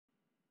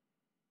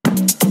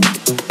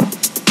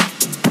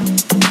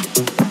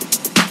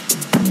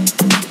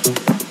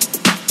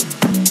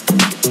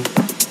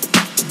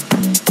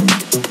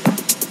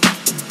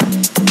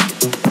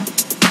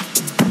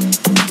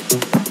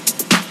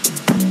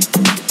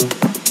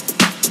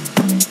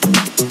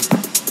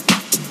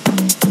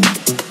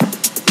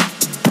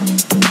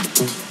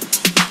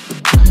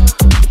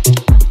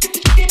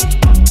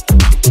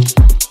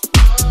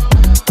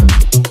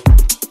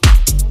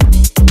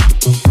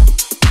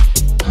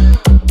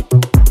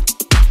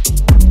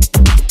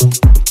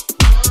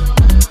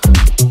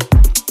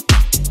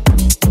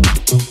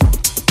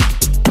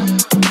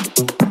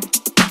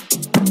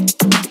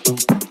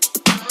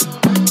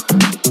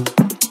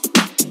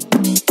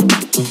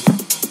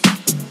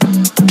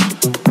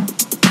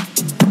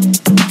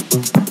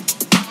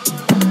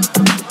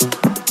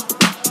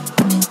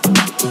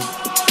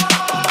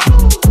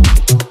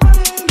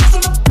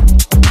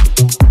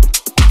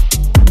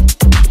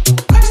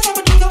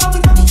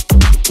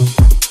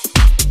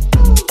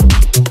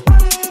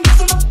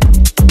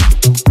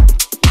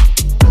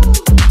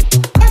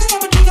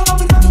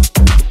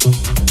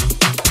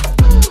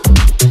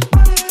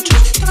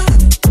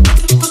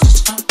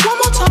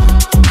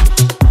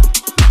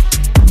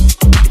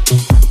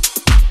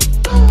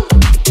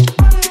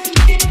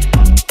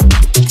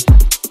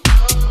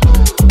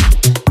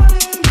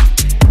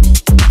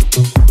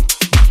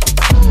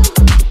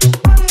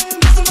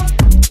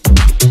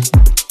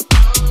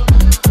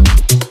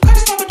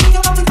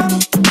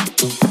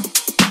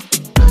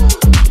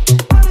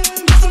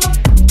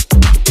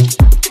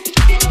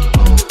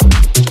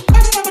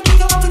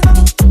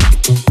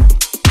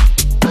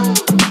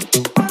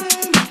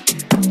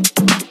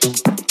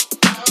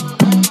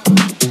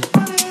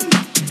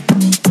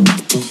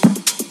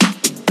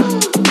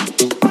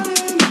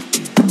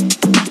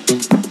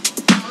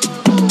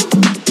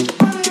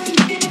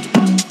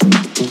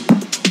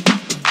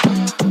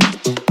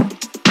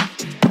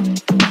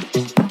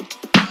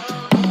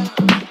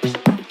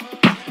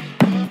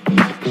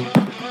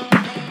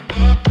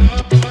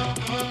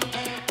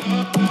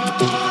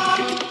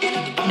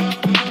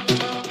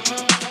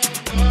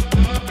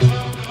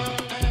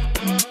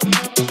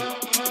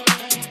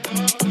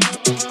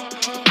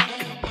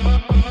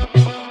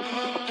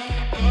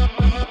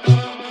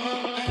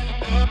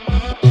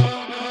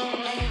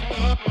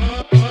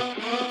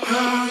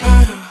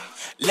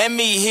Let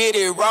me hit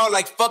it raw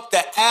like fuck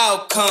the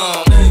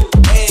outcome.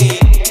 Hey.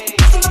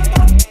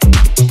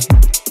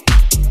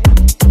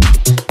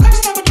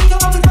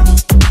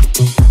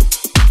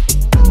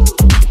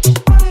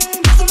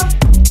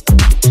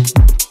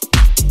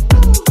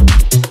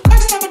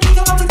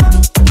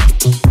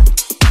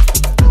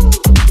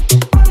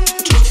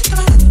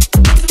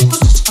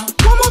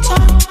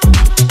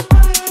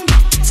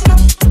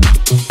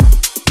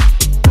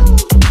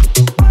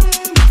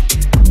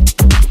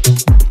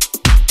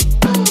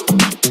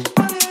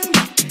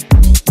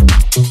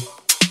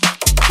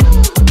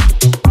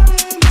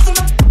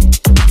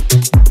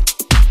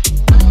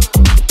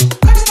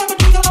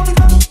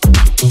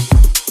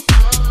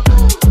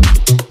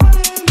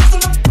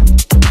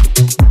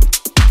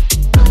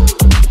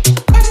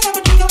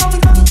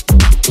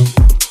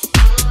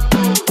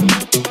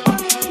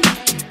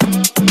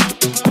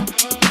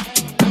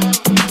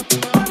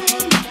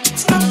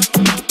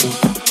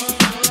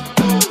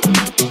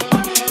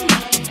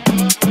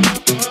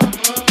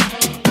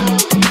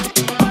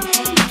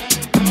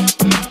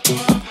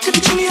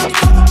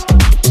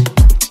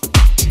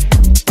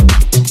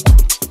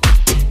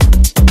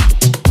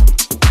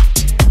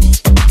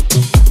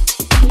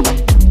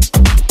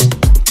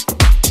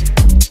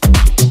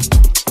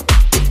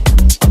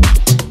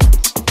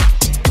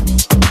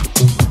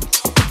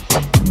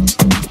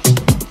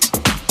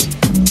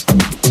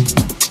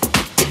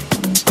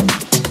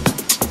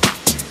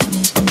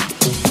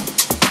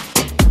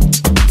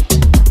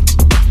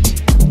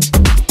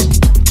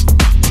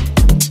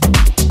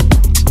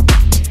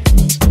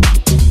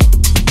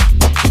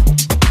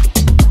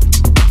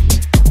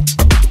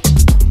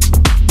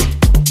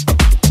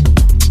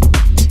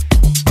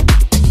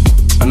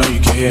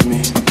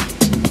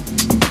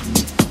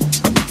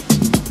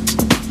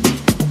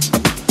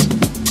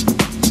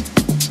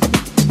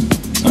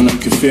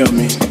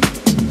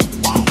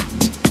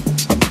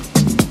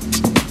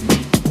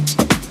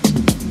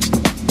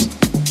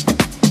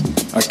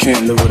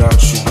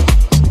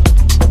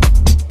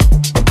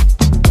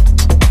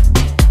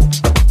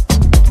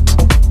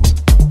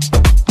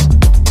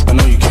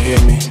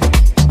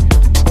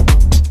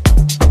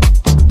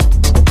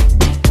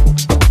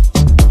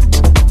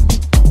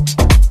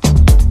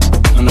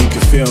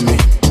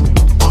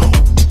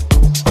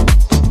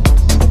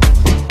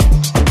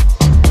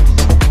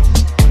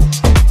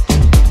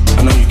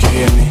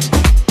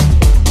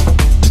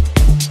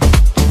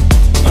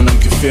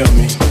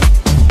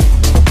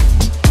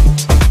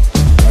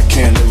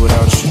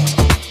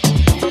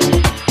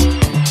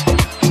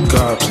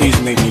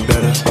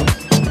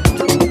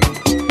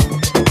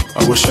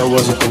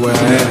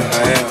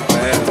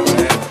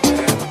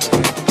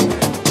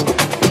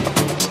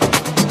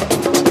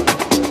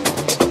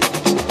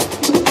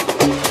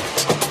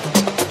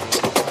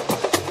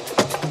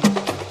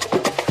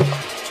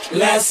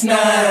 Last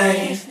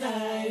night,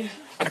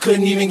 I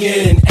couldn't even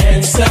get an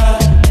answer.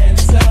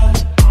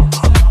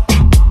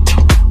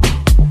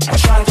 I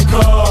tried to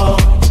call,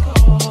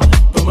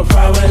 but my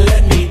pride wouldn't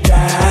let me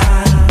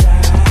die.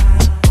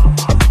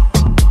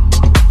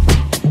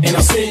 And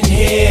I'm sitting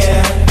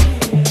here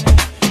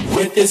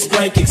with this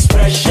blank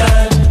expression.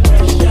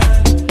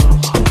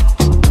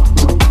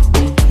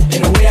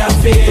 And the way I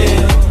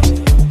feel,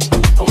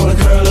 I wanna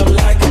curl up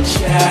like a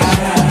child.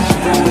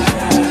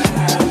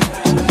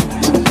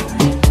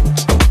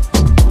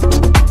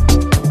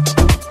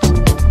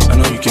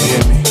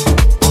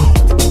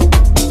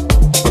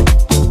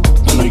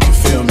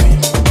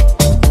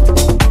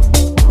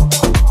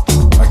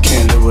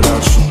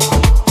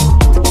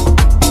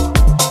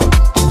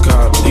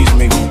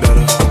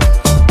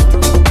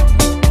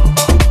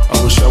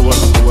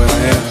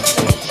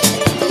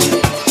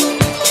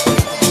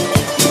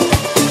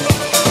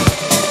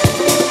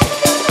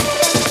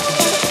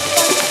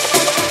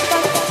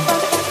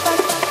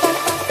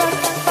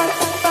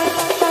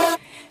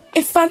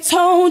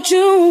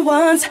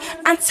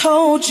 I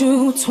told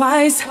you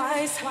twice.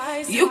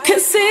 You can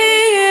see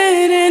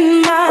it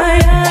in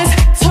my eyes.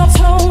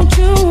 Told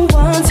you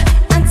once,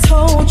 I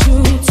told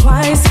you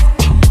twice.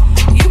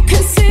 You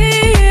can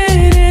see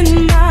it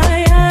in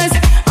my eyes.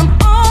 I'm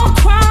all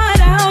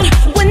cried out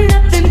with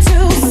nothing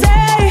to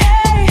say.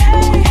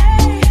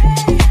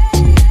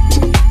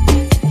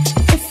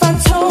 If I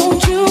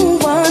told you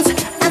once,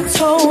 I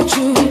told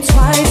you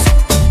twice.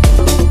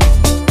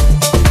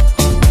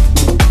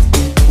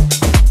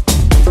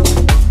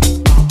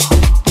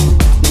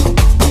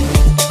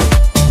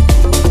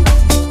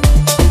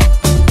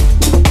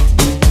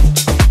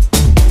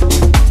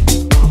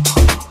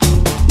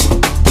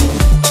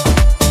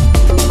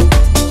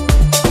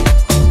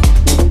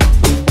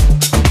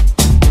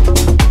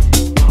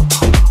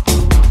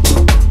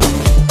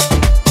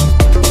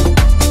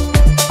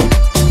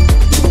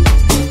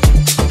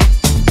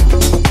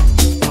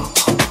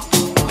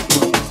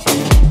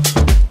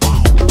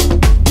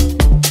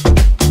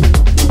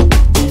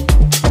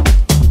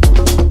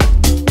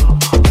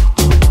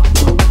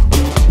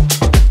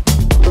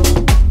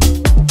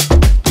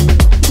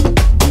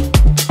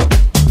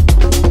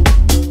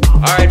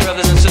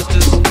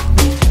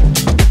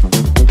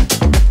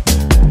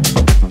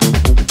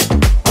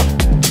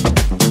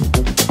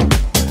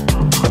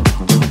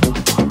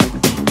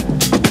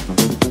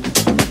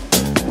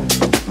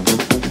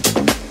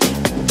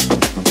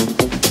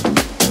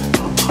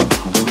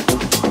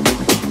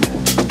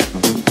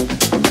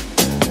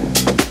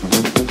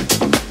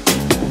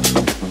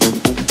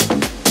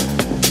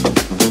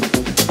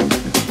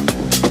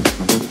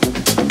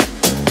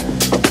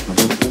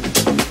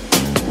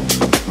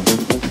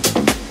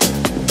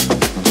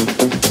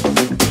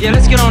 Yeah,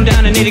 let's get on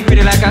down to nitty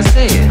gritty like I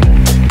said.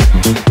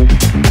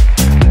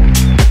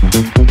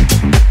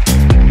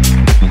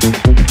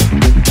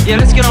 Yeah,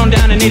 let's get on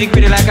down to nitty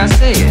gritty like I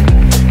said.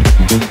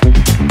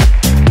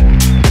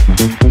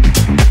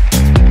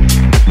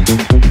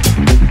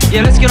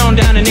 Yeah, let's get on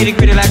down to nitty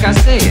gritty like I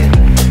said.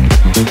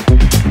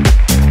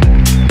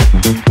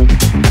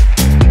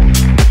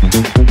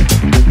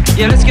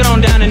 Yeah, let's get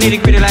on down to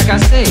nitty gritty like I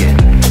said.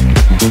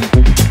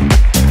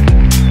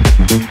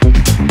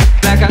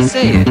 Like I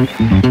said.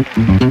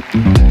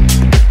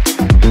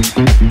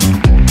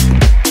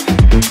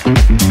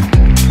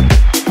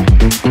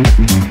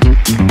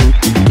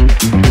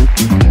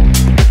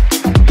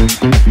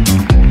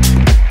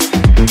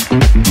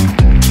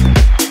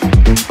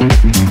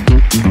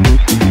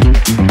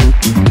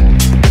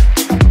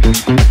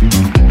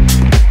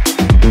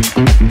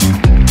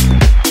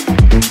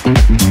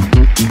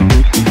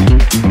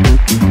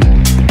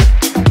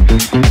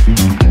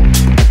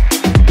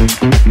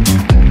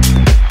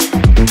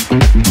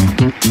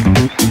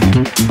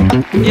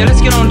 Yeah,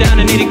 let's get on down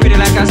to nitty gritty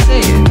like I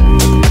said.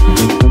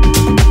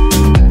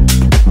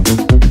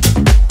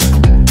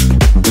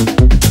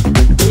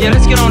 Yeah,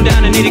 let's get on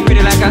down to nitty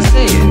gritty like I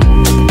said.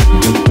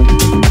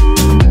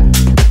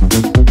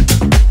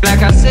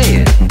 Like I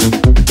said.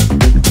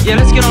 Yeah,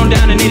 let's get on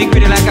down to nitty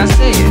gritty like I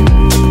said.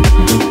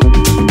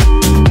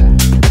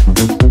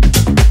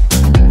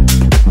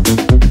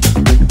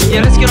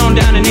 Yeah, let's get on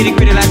down to nitty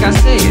gritty like I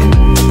said.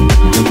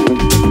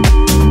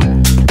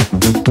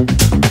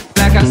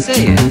 Like I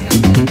said.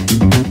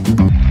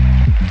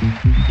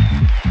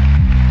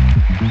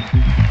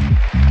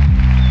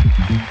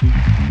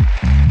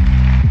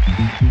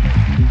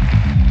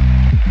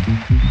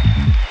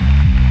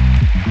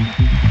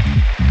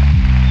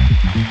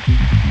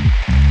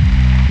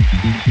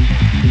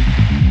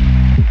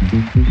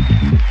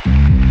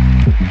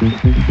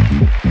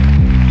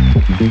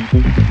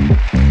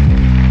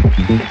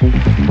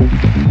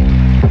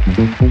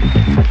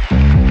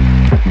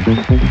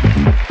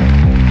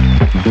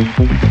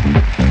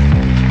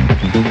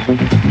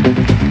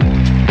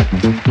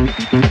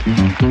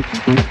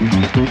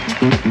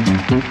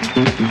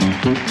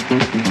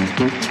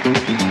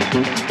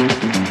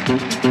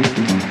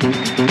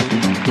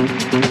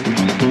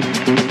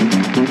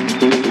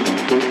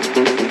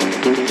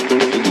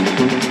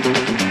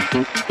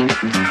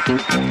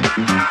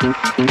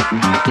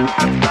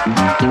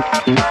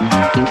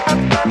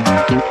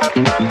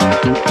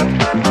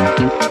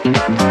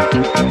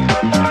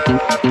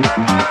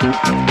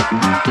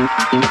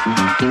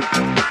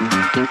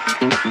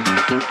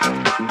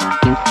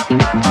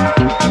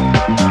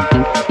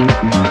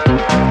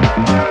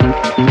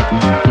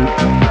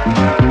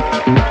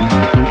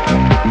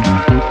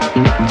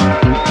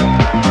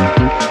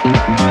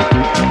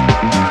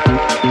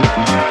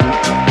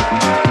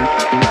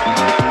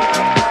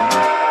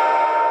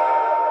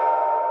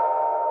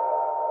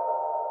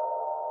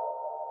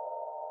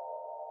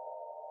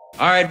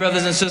 Alright,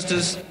 brothers and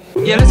sisters,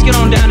 yeah, let's get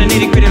on down to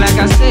nitty gritty like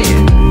I said.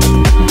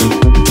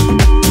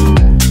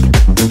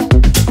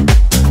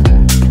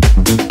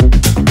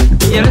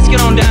 Yeah, let's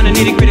get on down to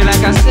nitty gritty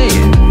like I said.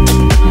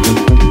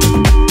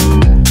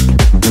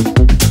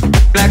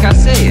 Like I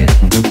said.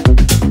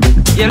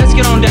 Yeah, let's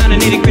get on down to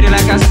nitty gritty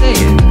like I said.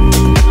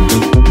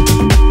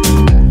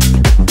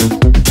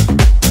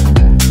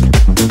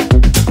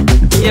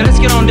 Yeah, let's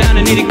get on down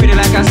to nitty gritty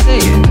like I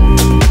said.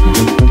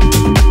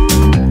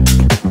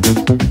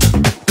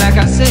 Like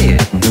I said.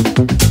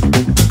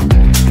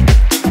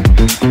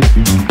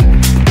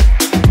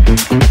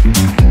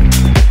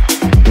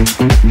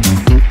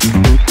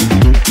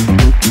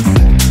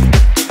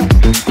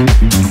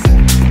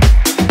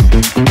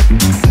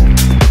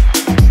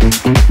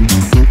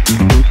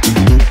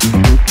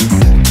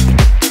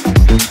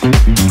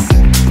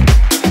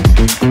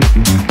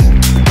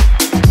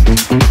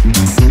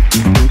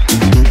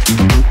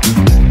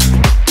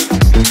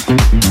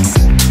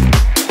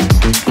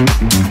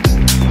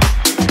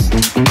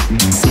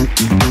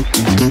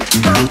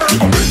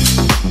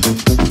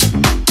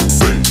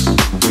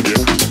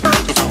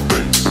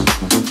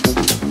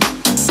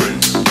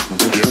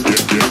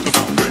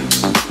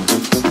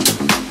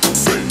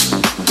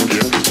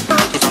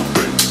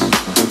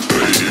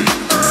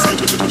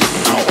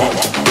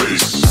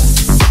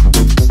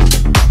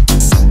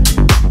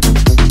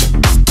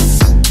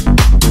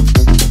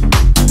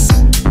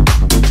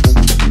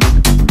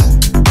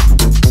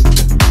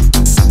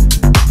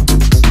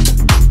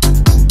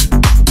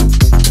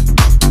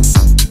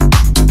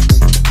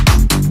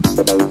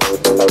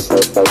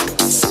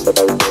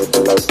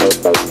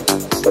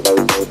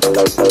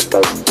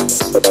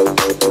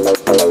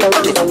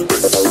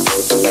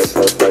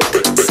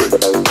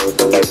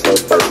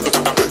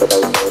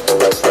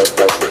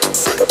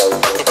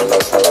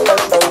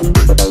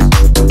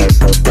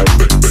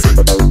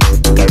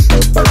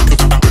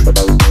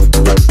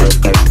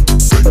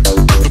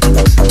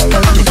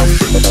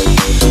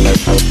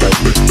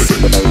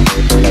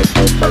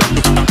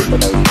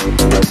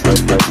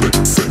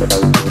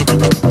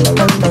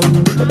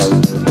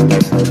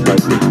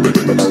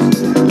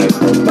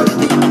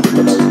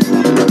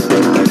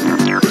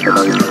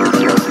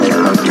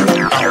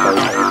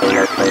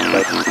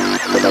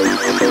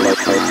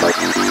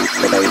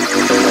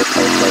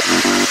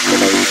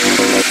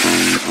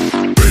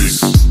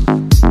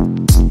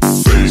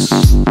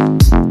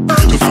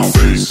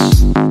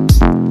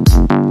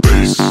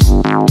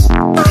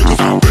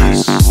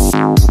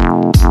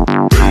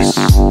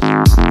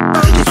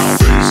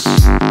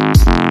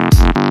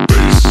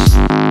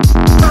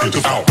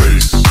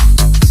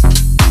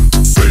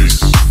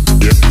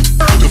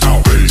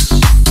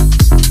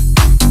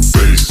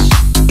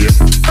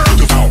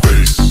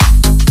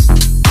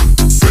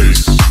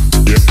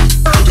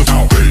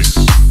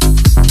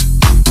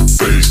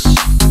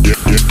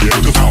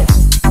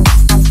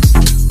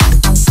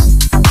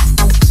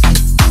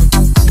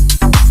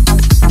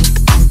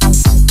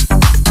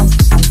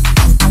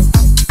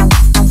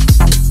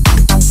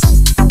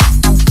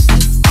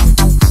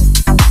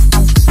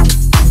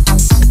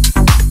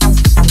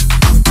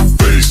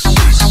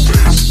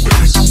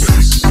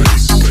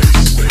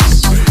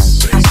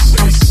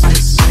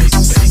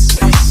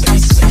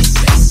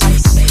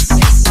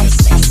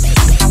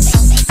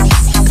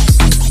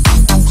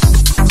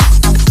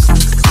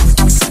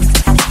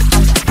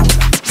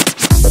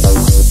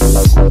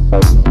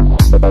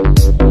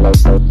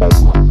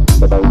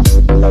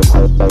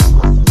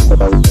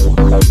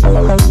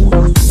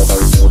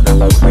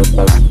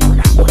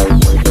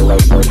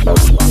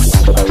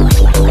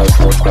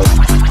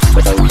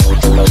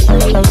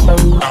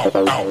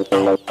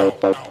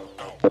 Bass,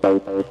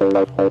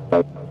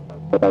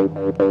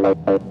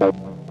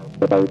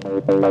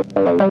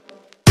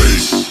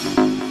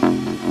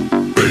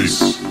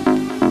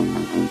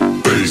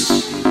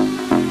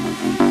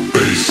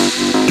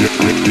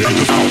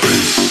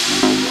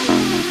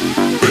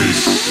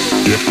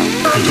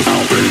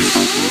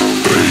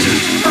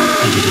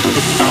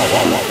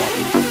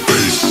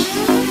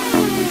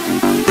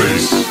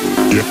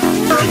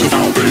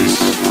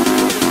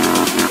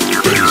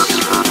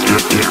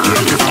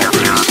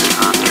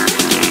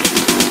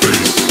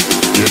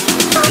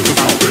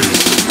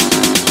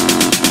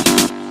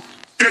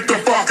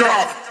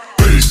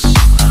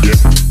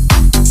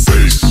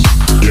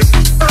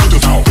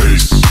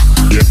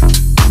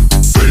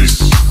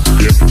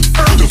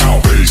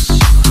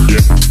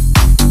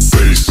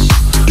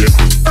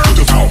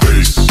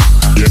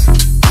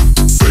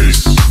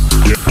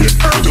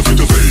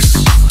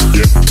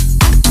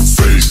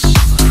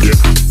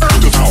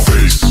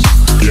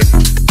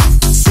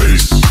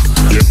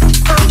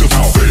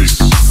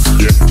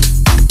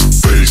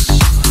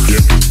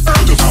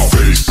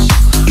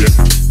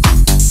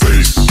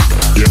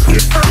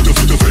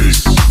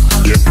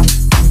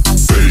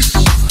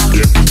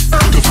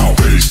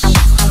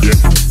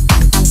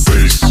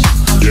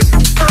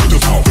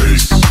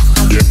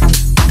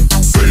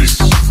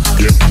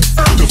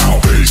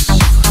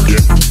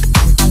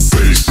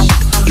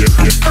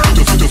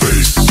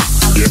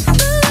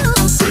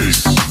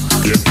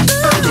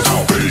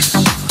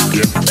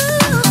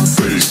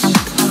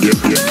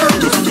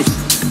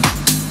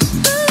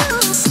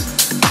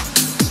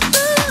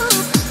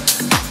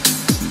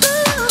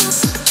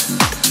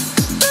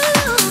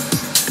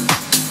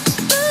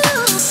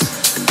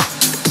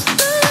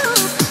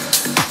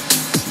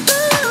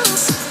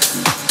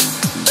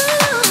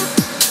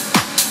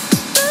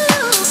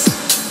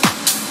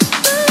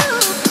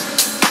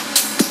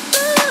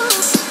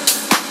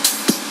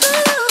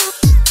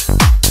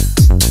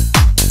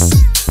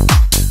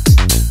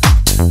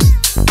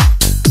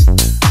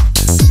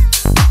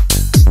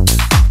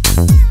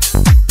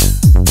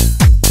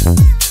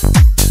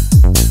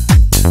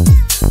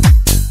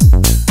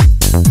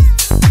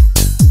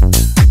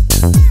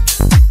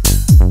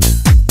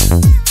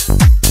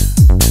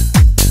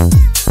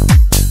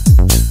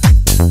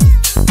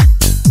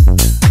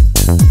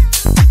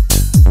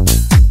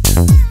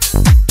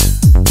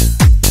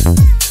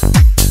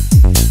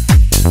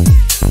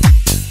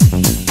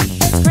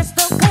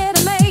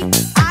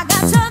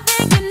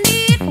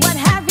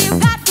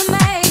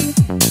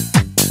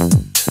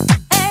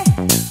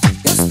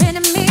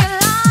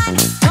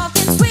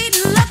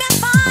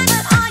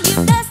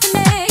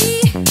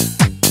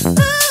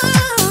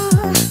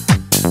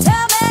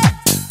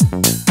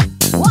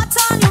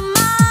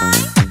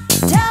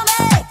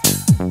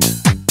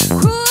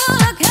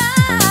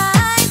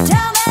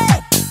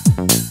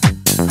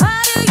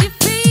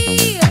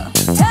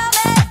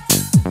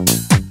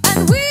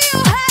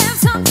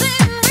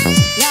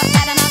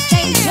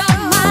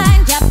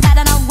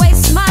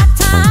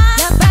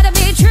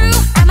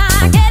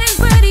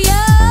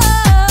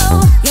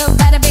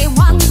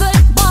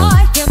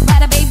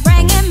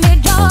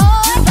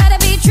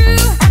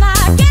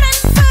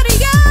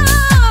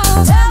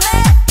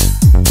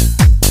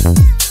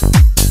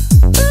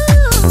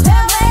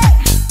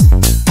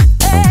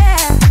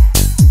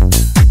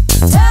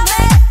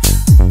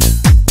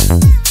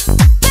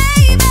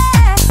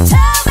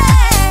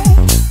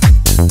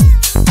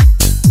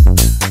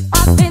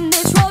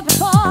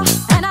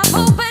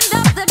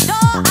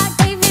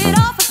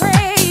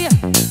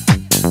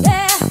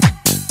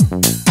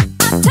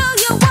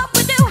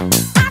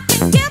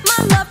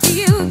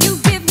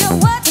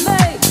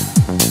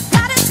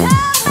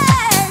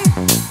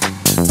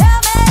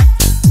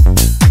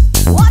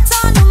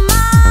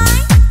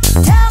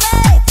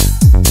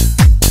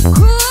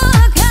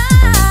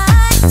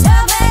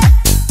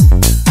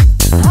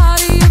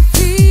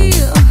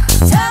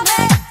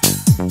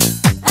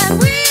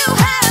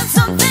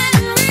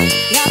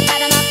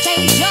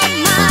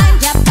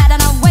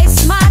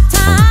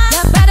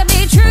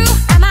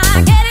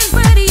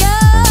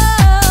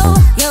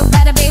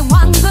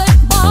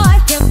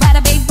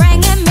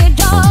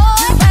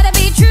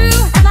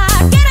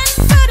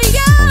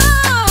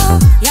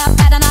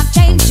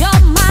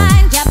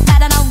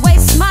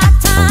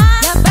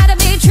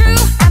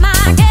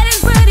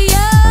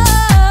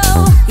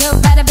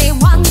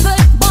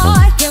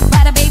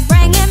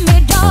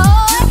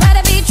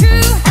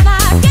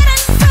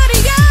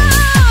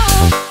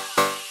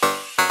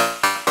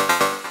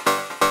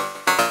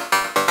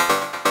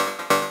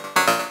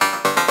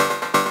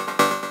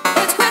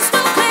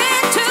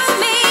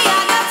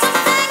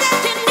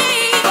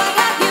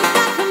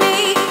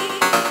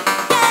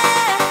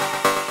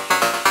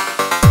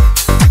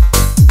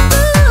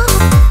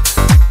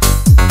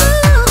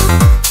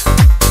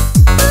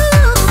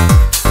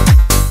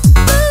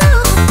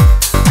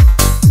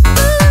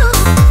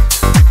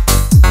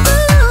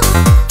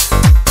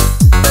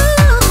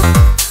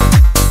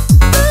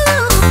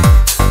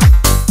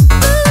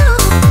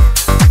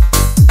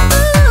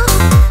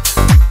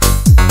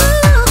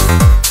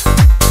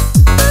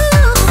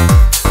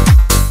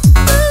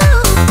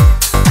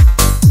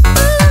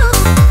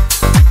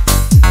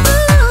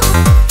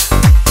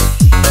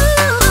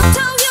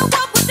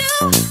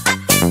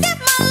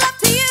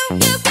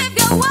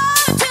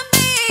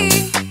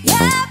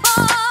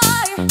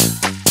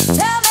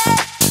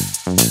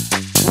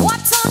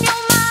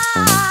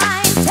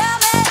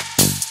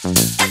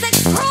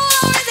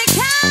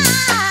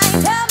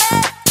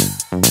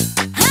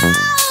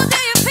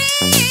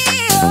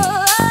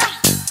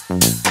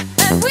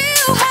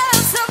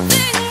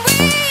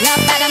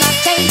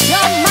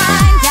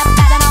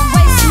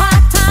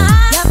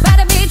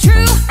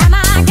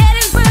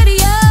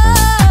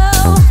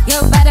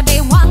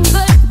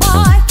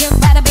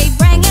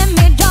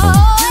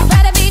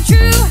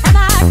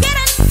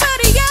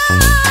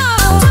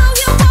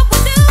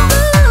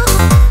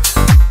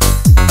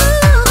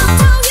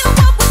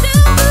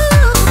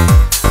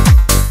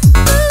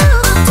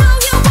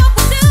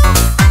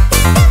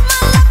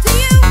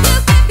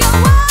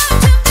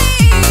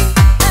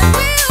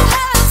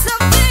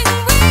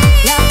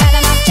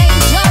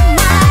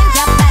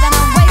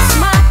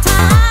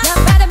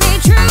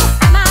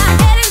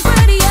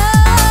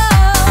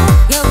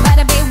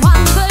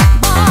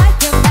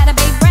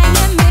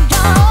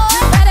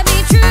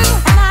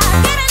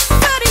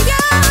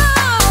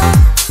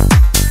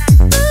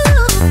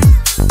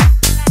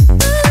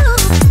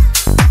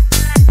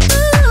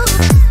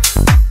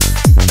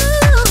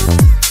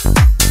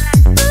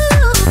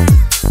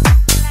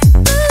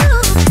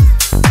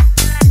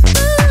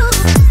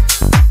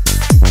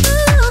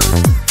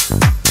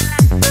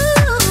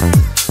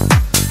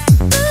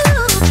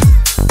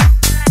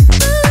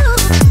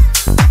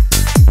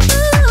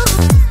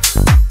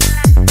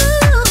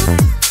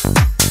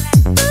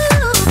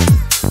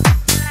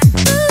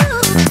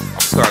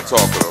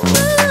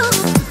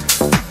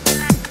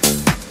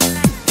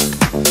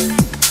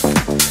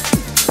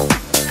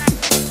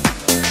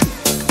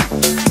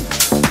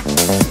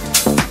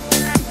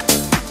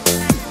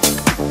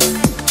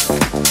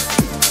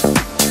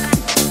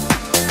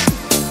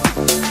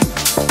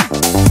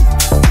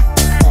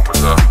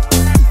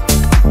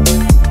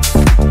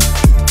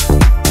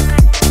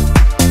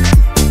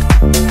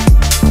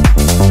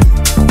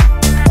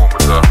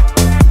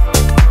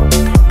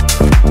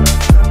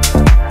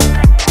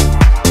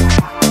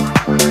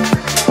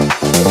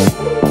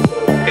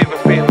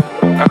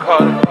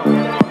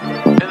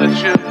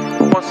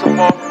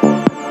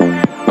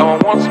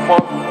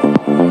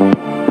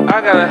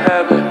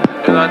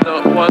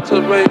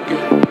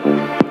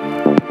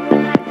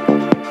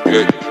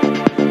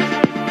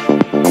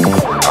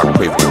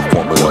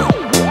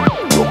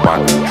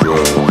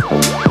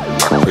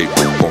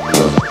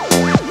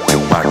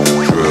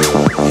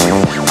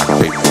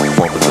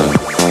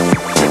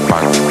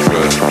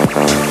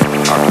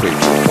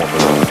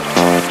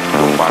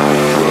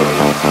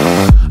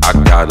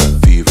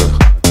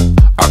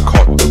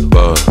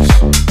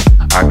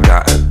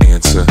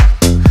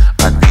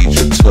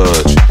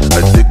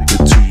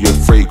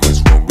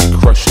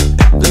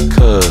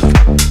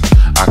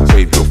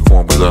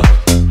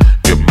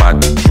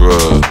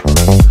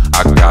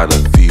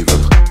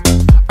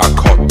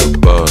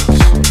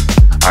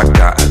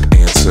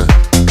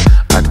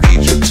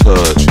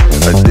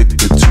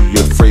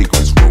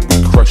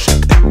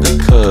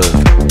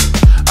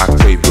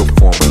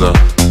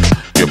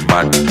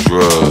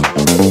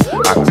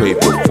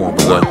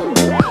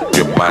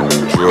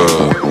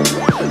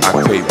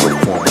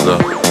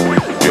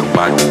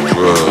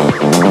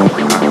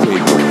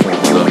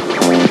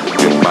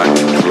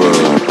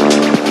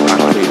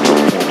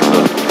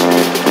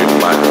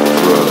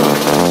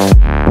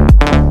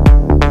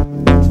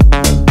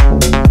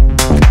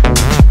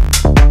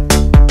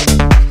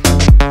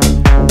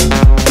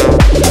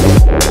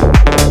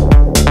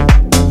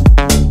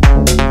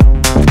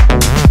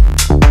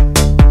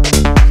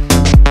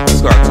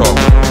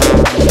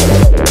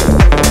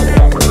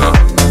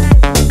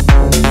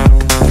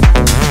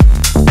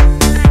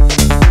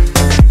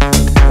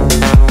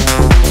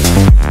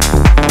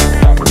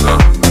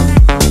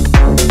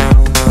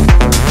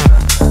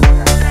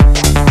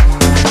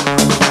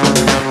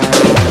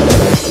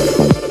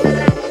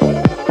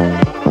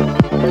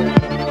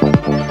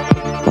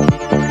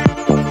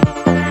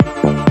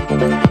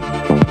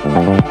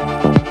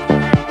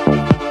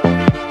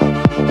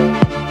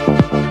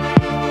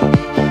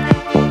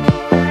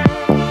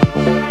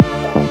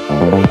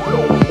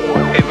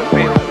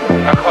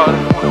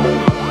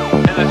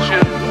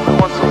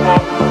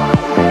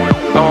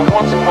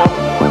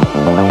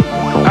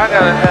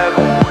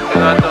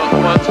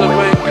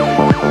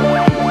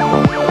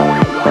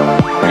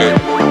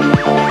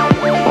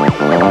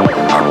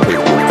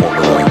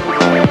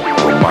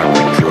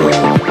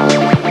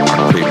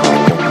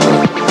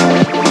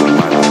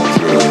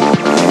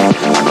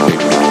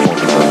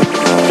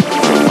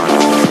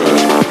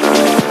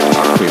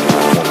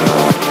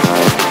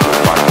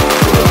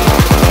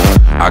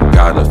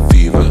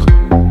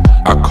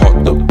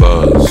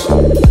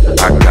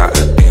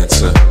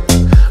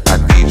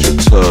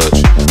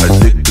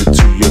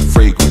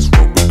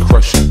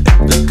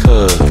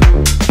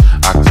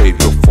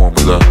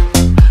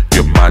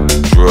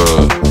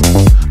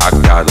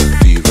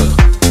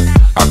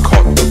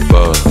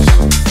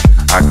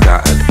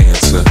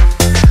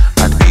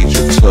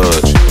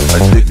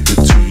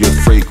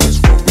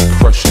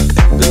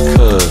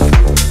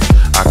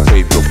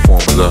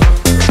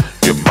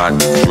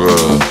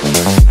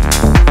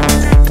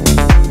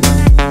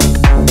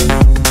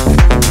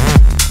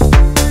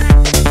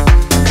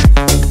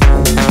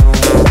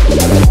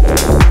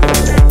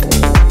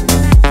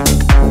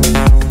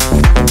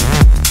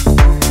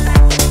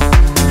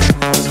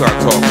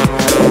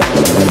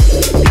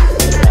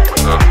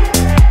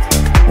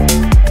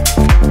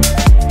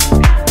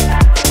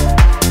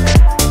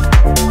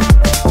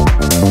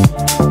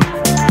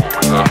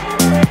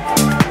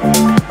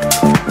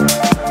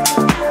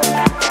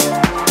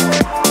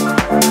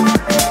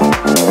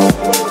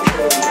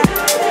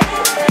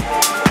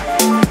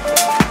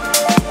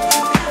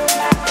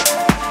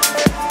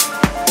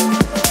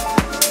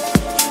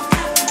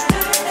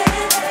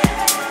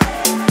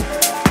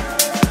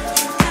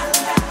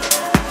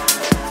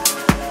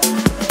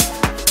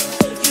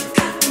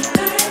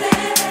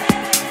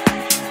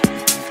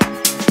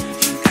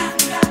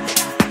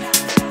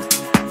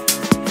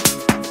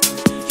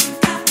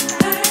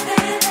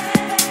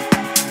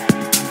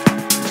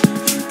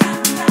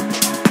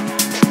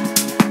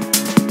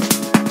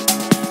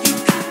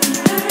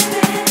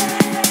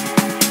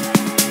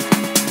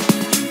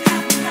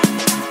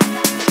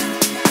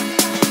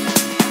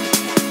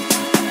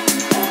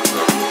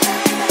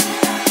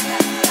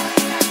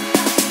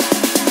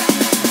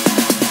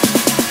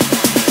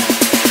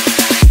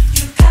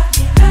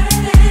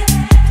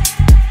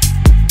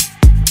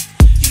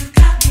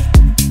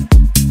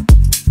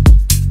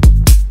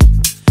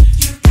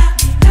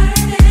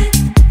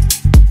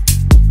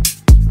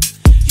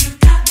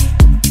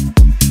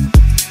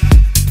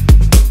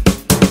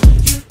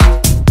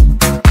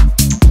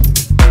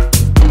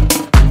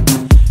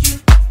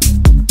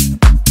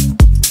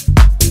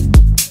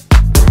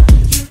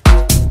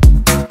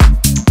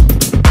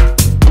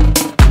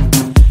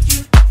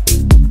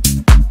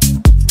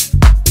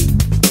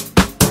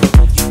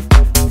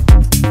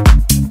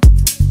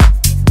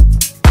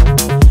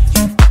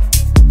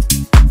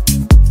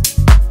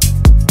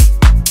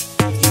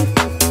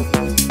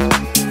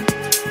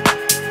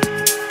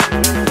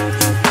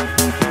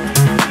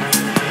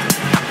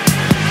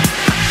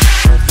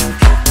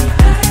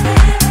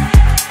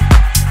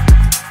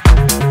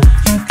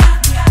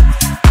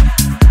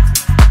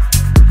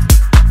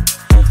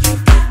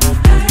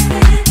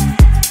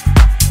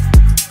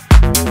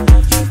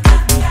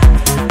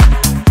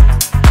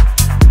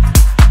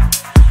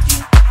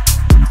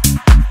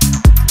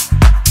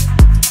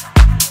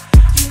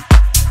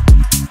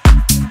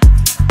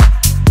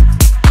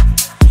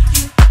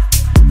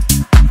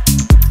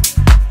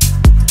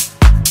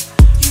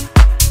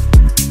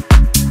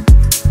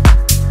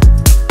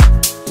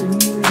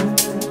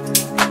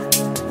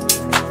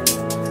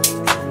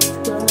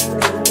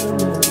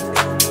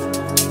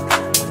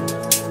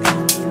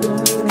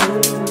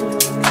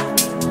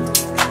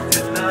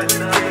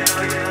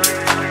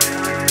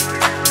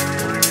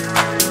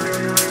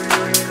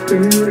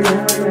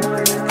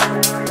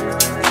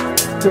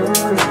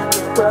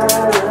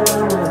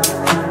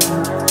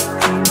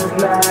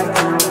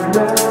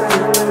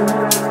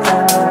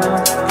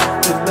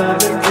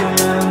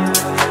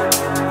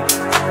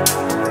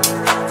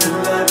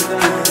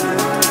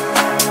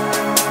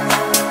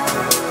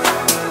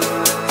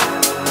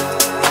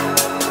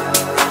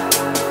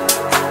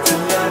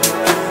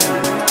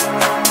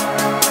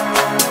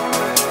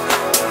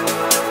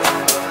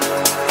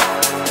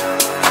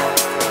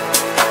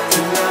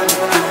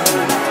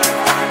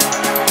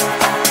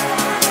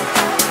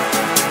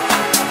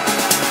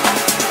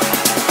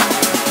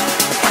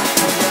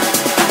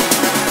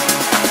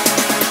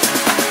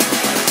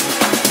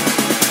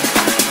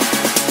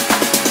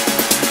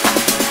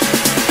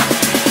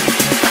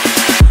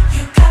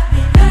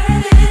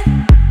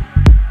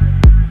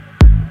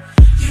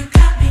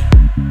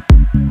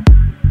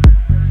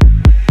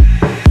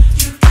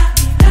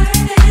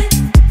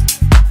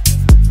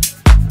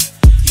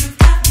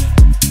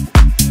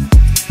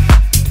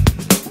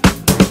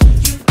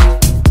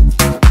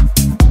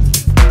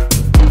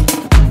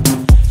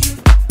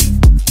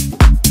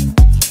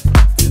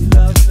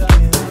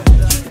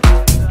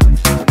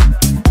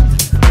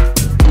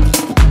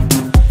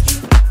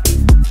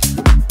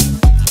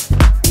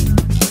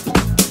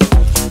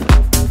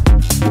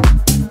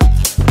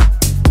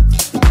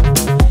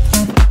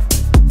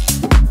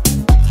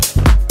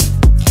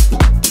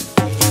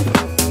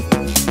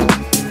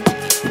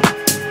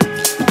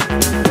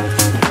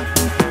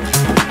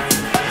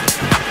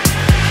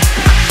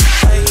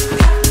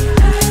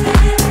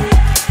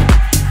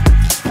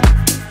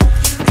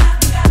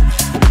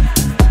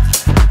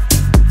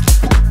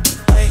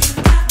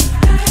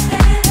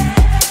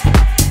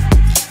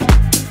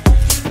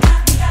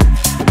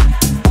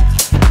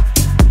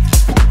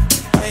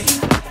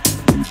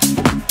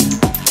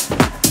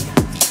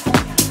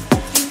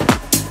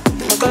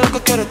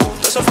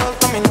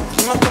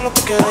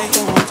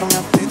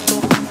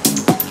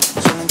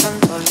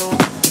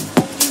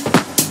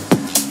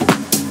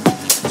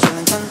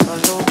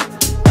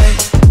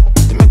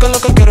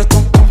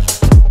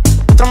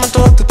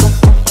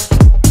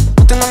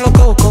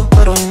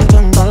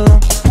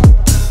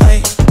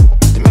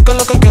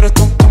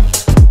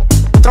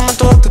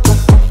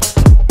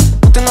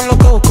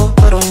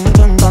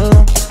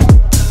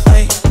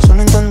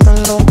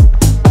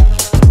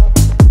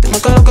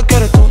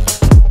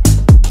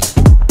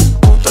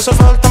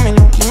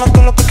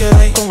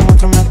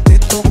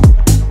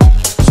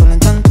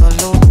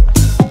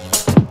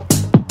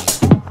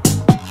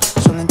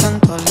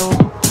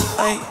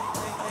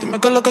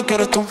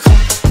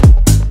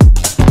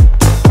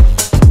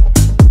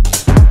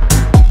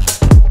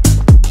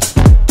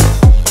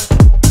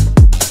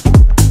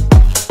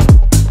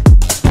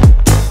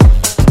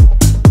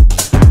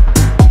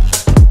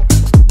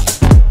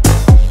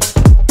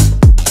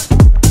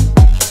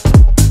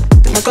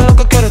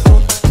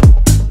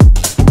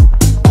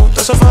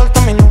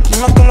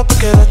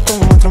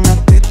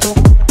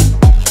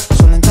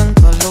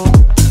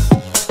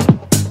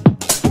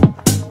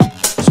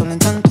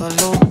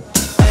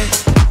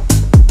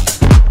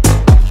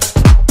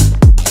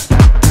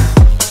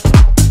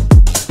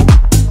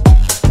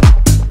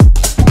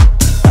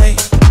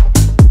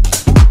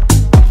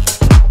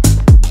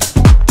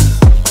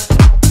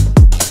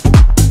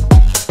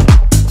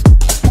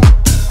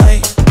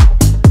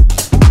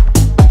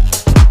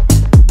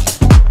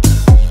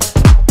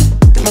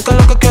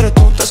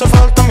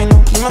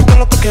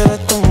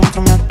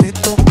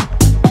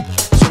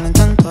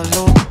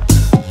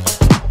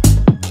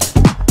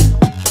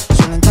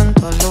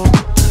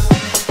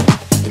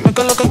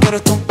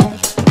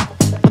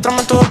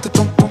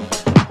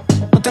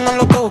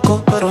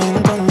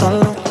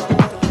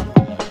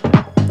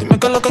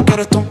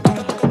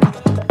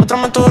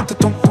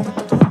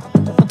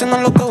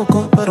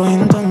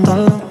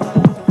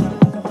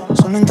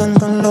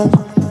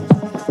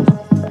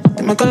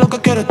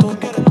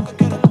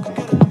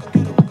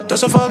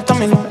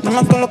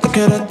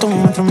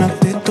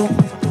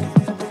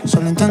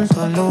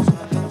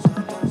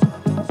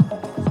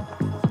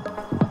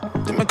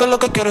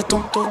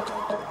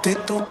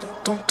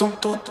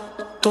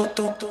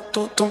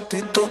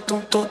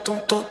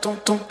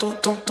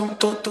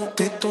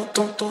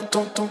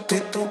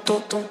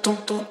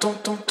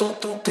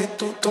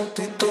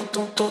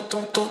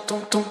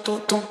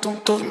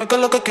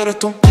 Lo que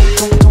quieres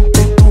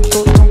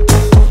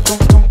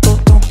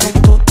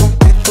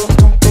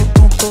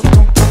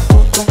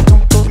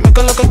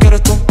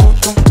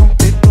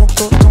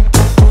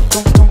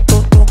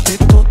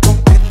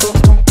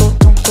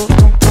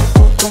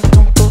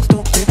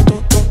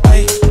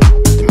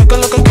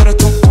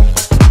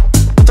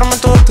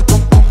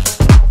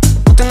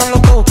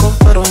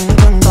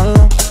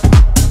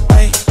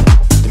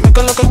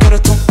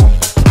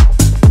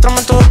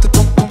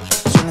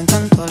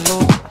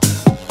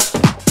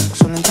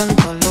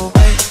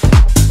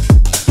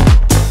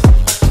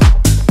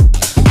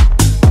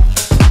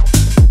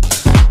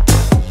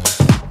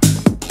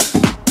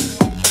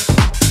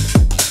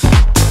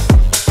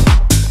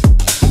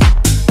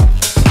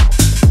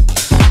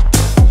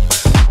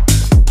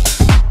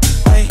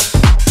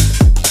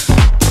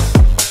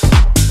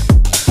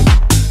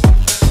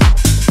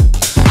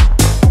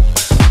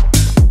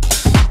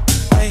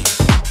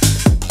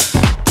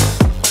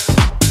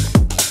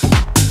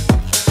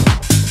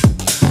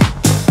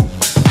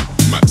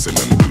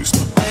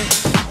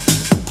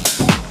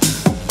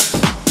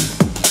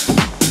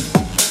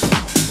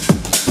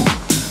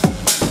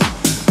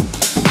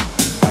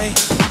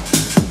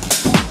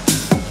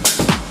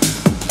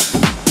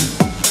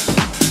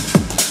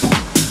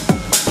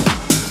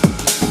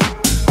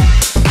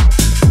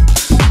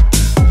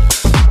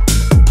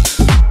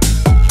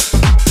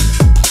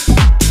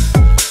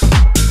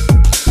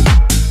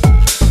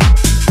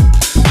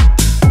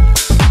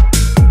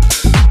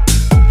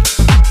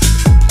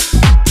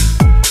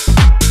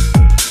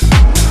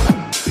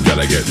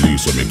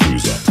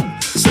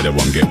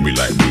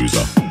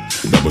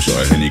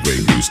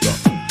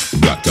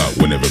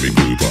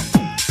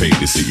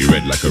the city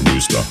red like a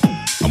rooster.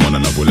 I'm on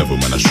another level,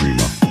 man, a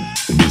streamer.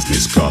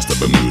 Business class to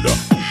Bermuda.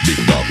 Big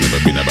dog,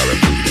 never been a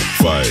barracuda.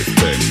 5,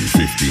 10,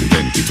 15,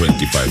 20,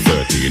 25,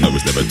 30. You know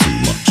it's never too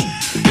much.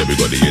 Yeah, we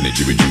got the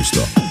energy reduced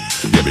up.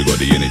 Yeah, we got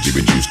the energy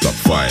reduced up.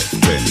 5,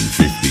 10,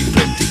 15,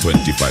 20,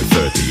 25,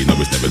 30. You know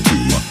it's never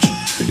too much.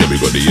 Yeah, we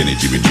got the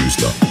energy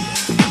reduced up.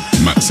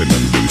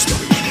 Maximum booster.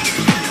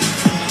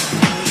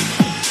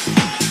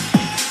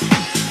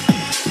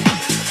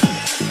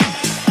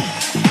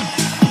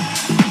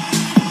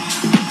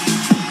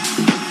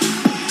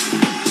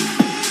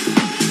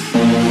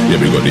 Yeah,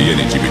 we got the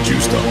energy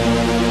reduced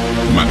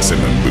up.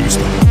 Maximum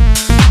booster.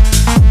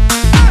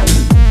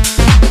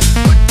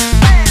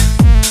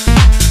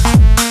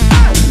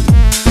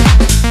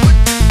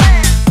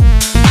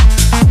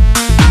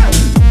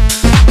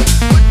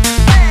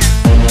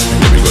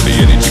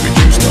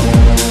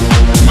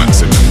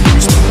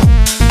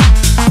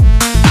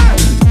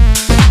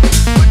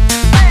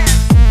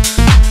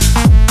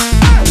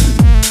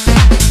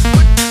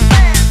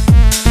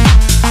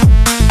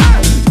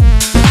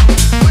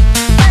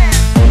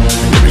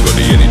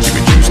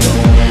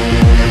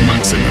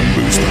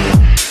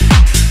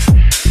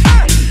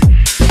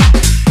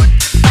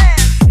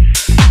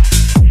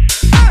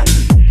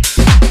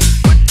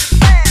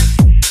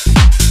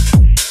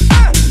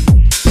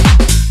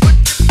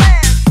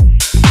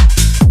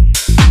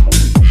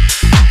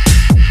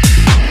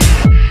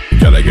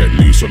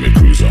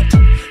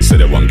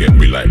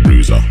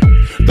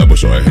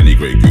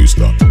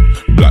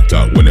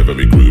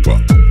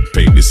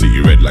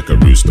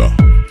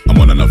 I'm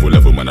on another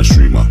level, man, a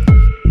streamer.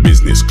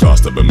 Business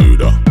class to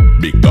Bermuda.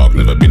 Big dog,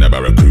 never been a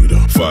barracuda.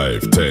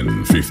 5,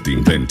 10,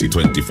 15, 20,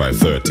 25,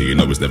 30. You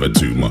know it's never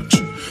too much.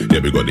 Yeah,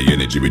 we got the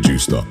energy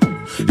reduced up.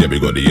 Yeah, we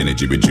got the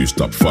energy reduced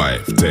up.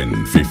 5,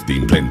 10,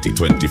 15, 20,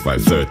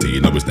 25, 30.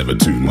 You know it's never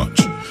too much.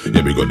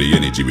 Yeah, we got the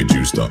energy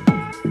reduced up.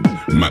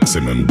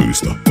 Maximum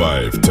booster.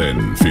 5,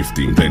 10,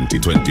 15, 20,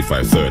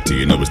 25, 30.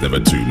 You know it's never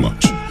too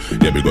much.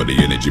 Yeah, we got the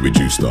energy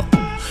reduced up.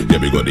 Yeah,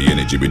 we got the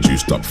energy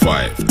reduced up.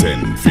 5,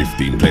 10,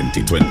 15,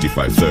 20,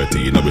 25, 30.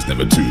 You know it's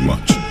never too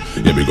much.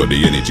 Yeah, we got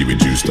the energy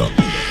reduced up.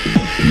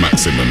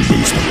 Maximum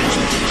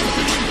booster.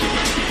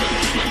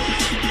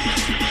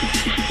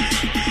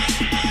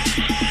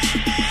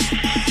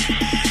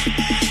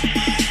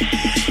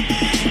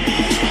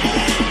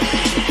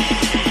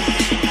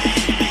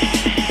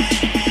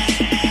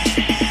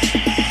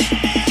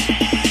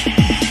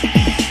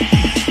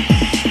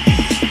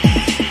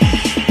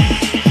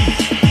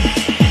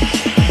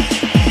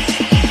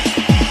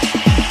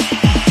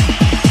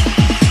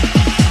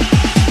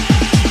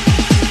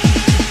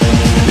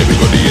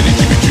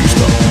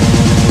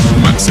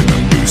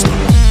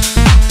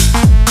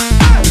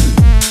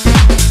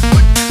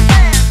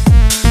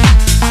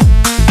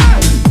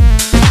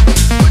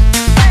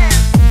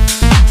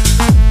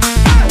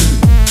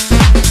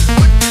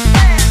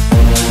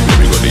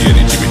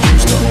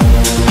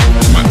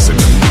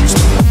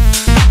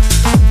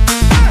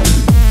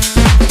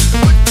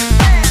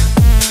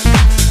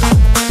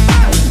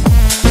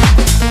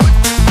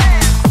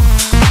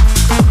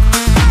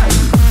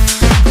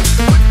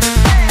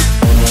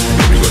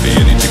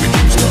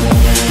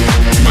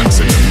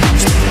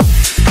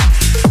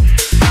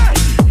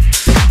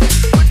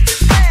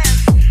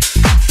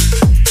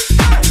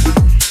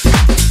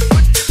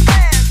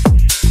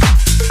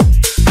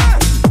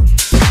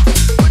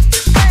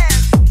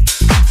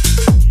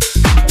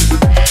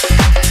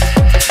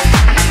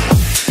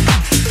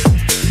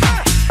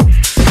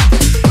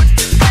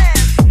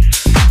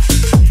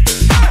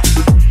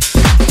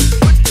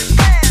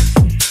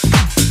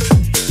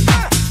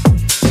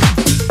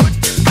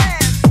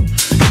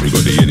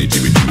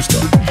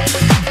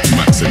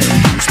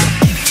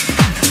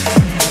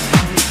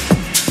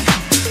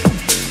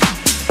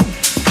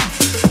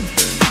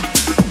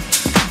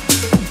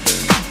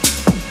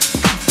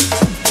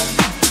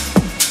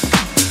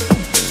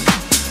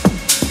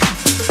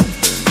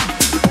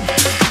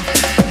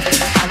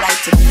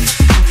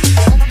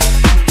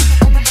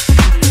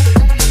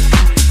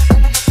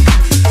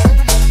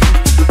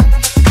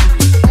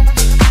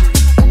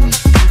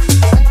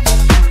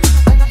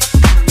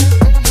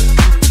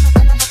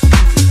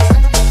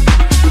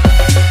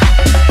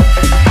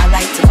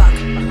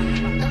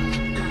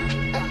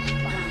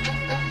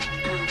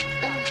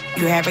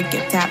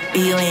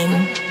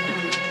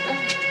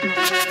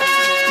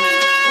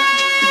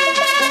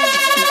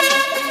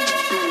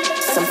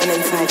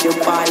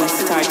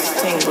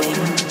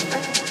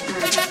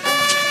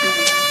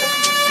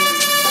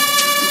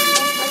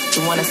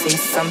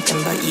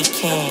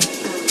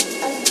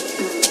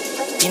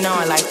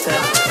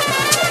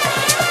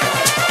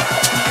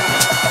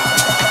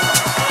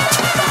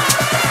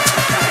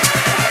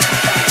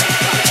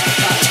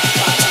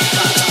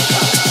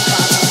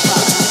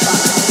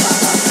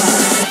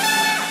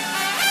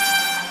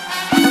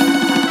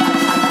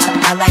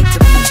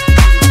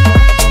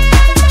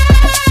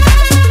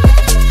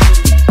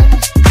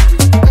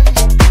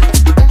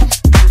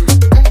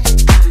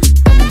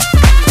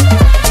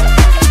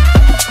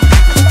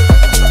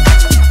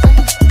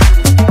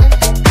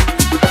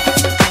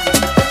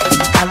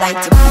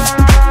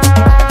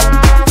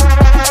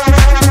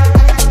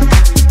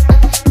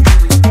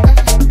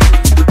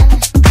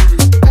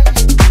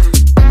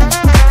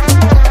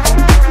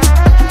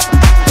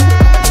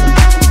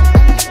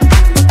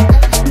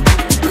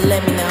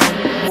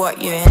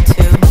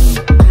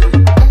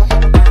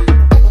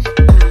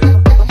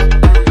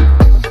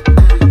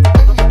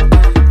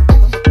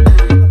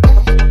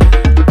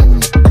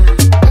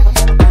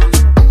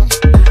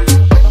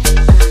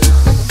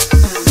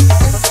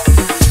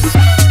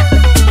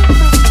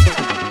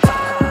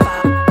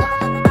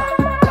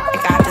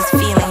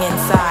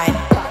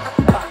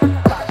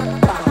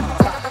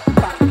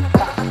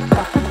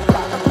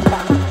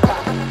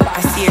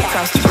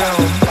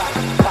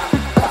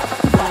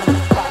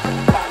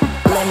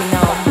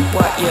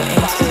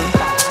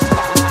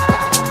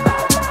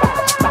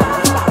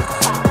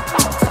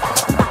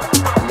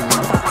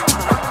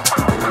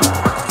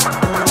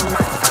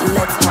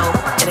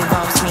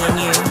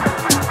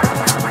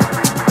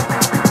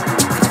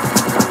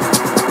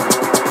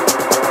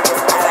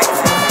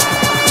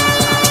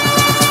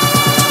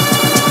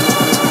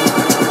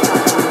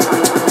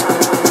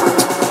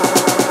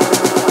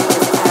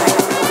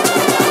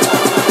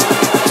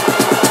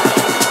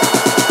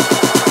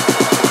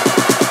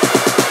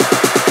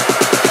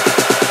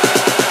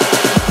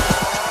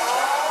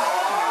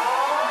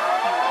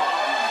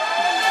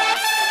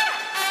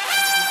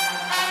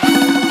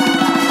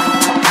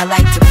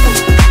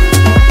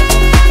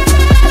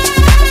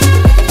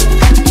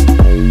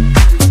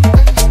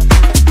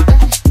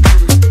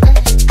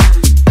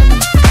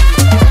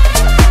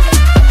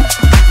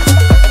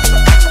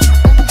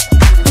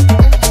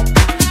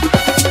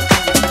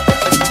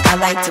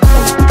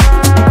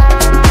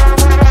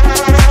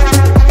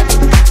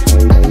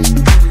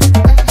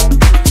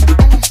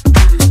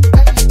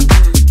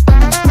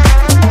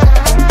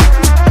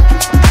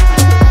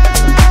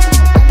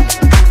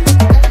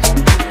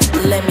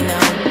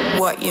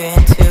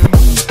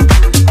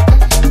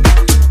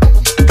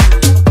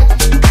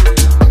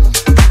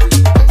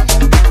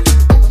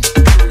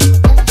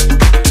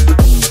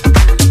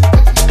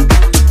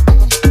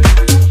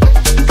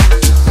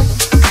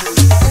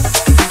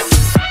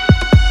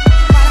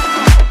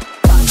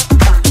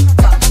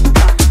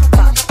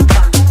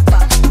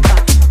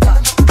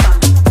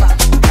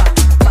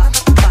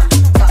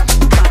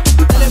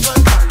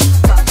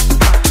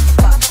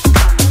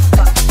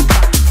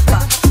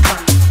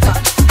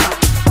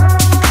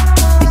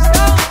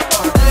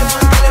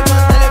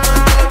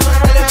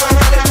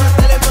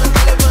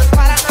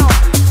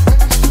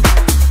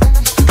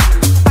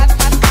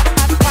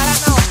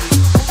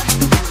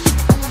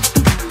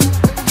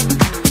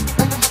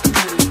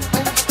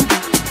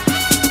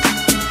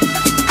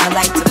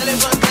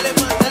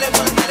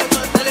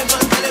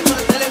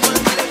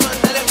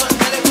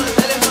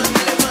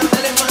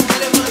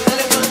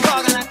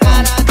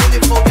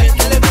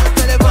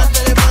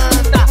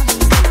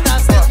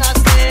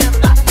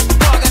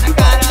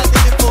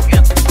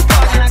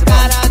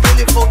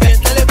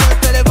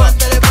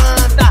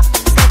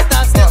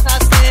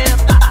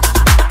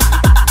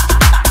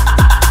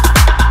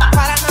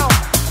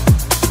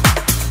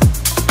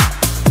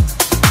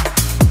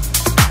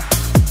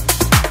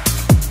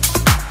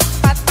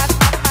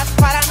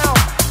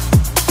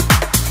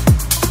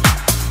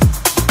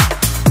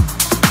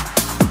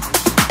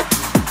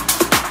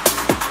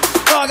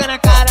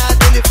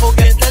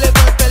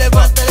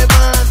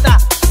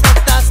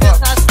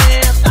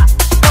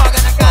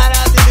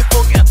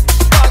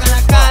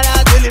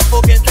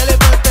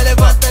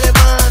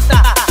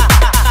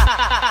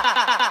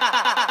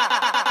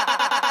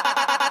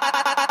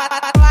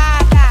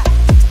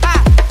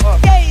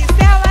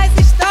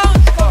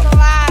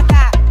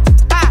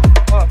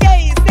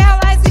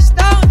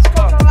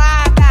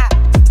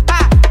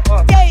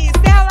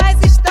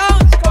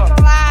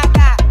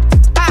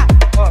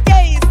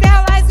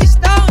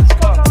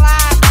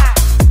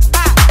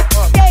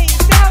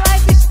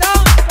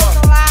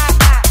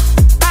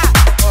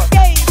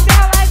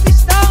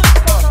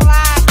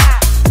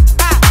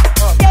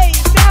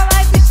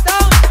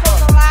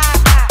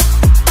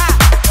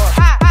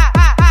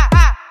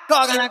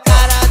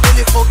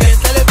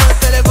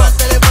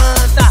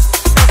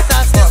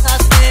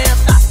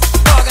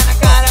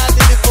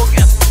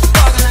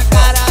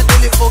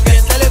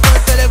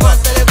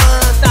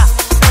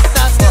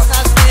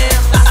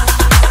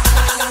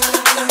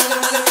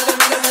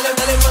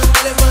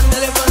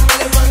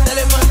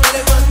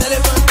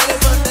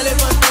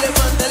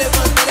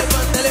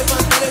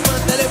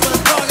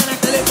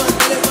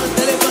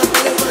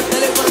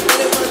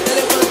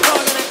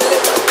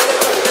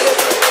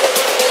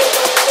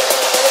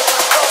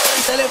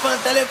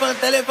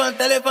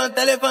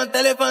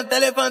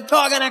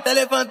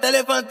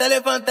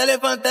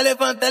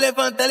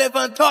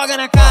 Joga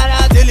na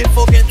cara dele,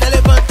 foguete,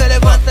 levanta,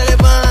 levanta,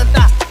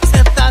 levanta.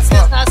 Senta,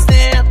 senta,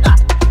 senta.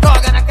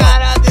 Joga na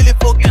cara dele,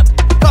 foguete.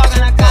 Joga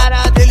na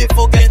cara dele,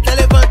 foguete,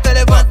 levanta,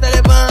 levanta,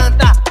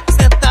 levanta.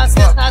 Senta,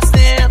 senta,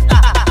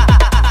 senta.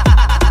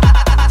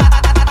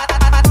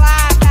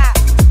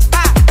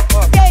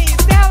 Que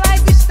isso,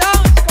 elas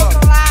estão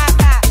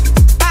descontroladas.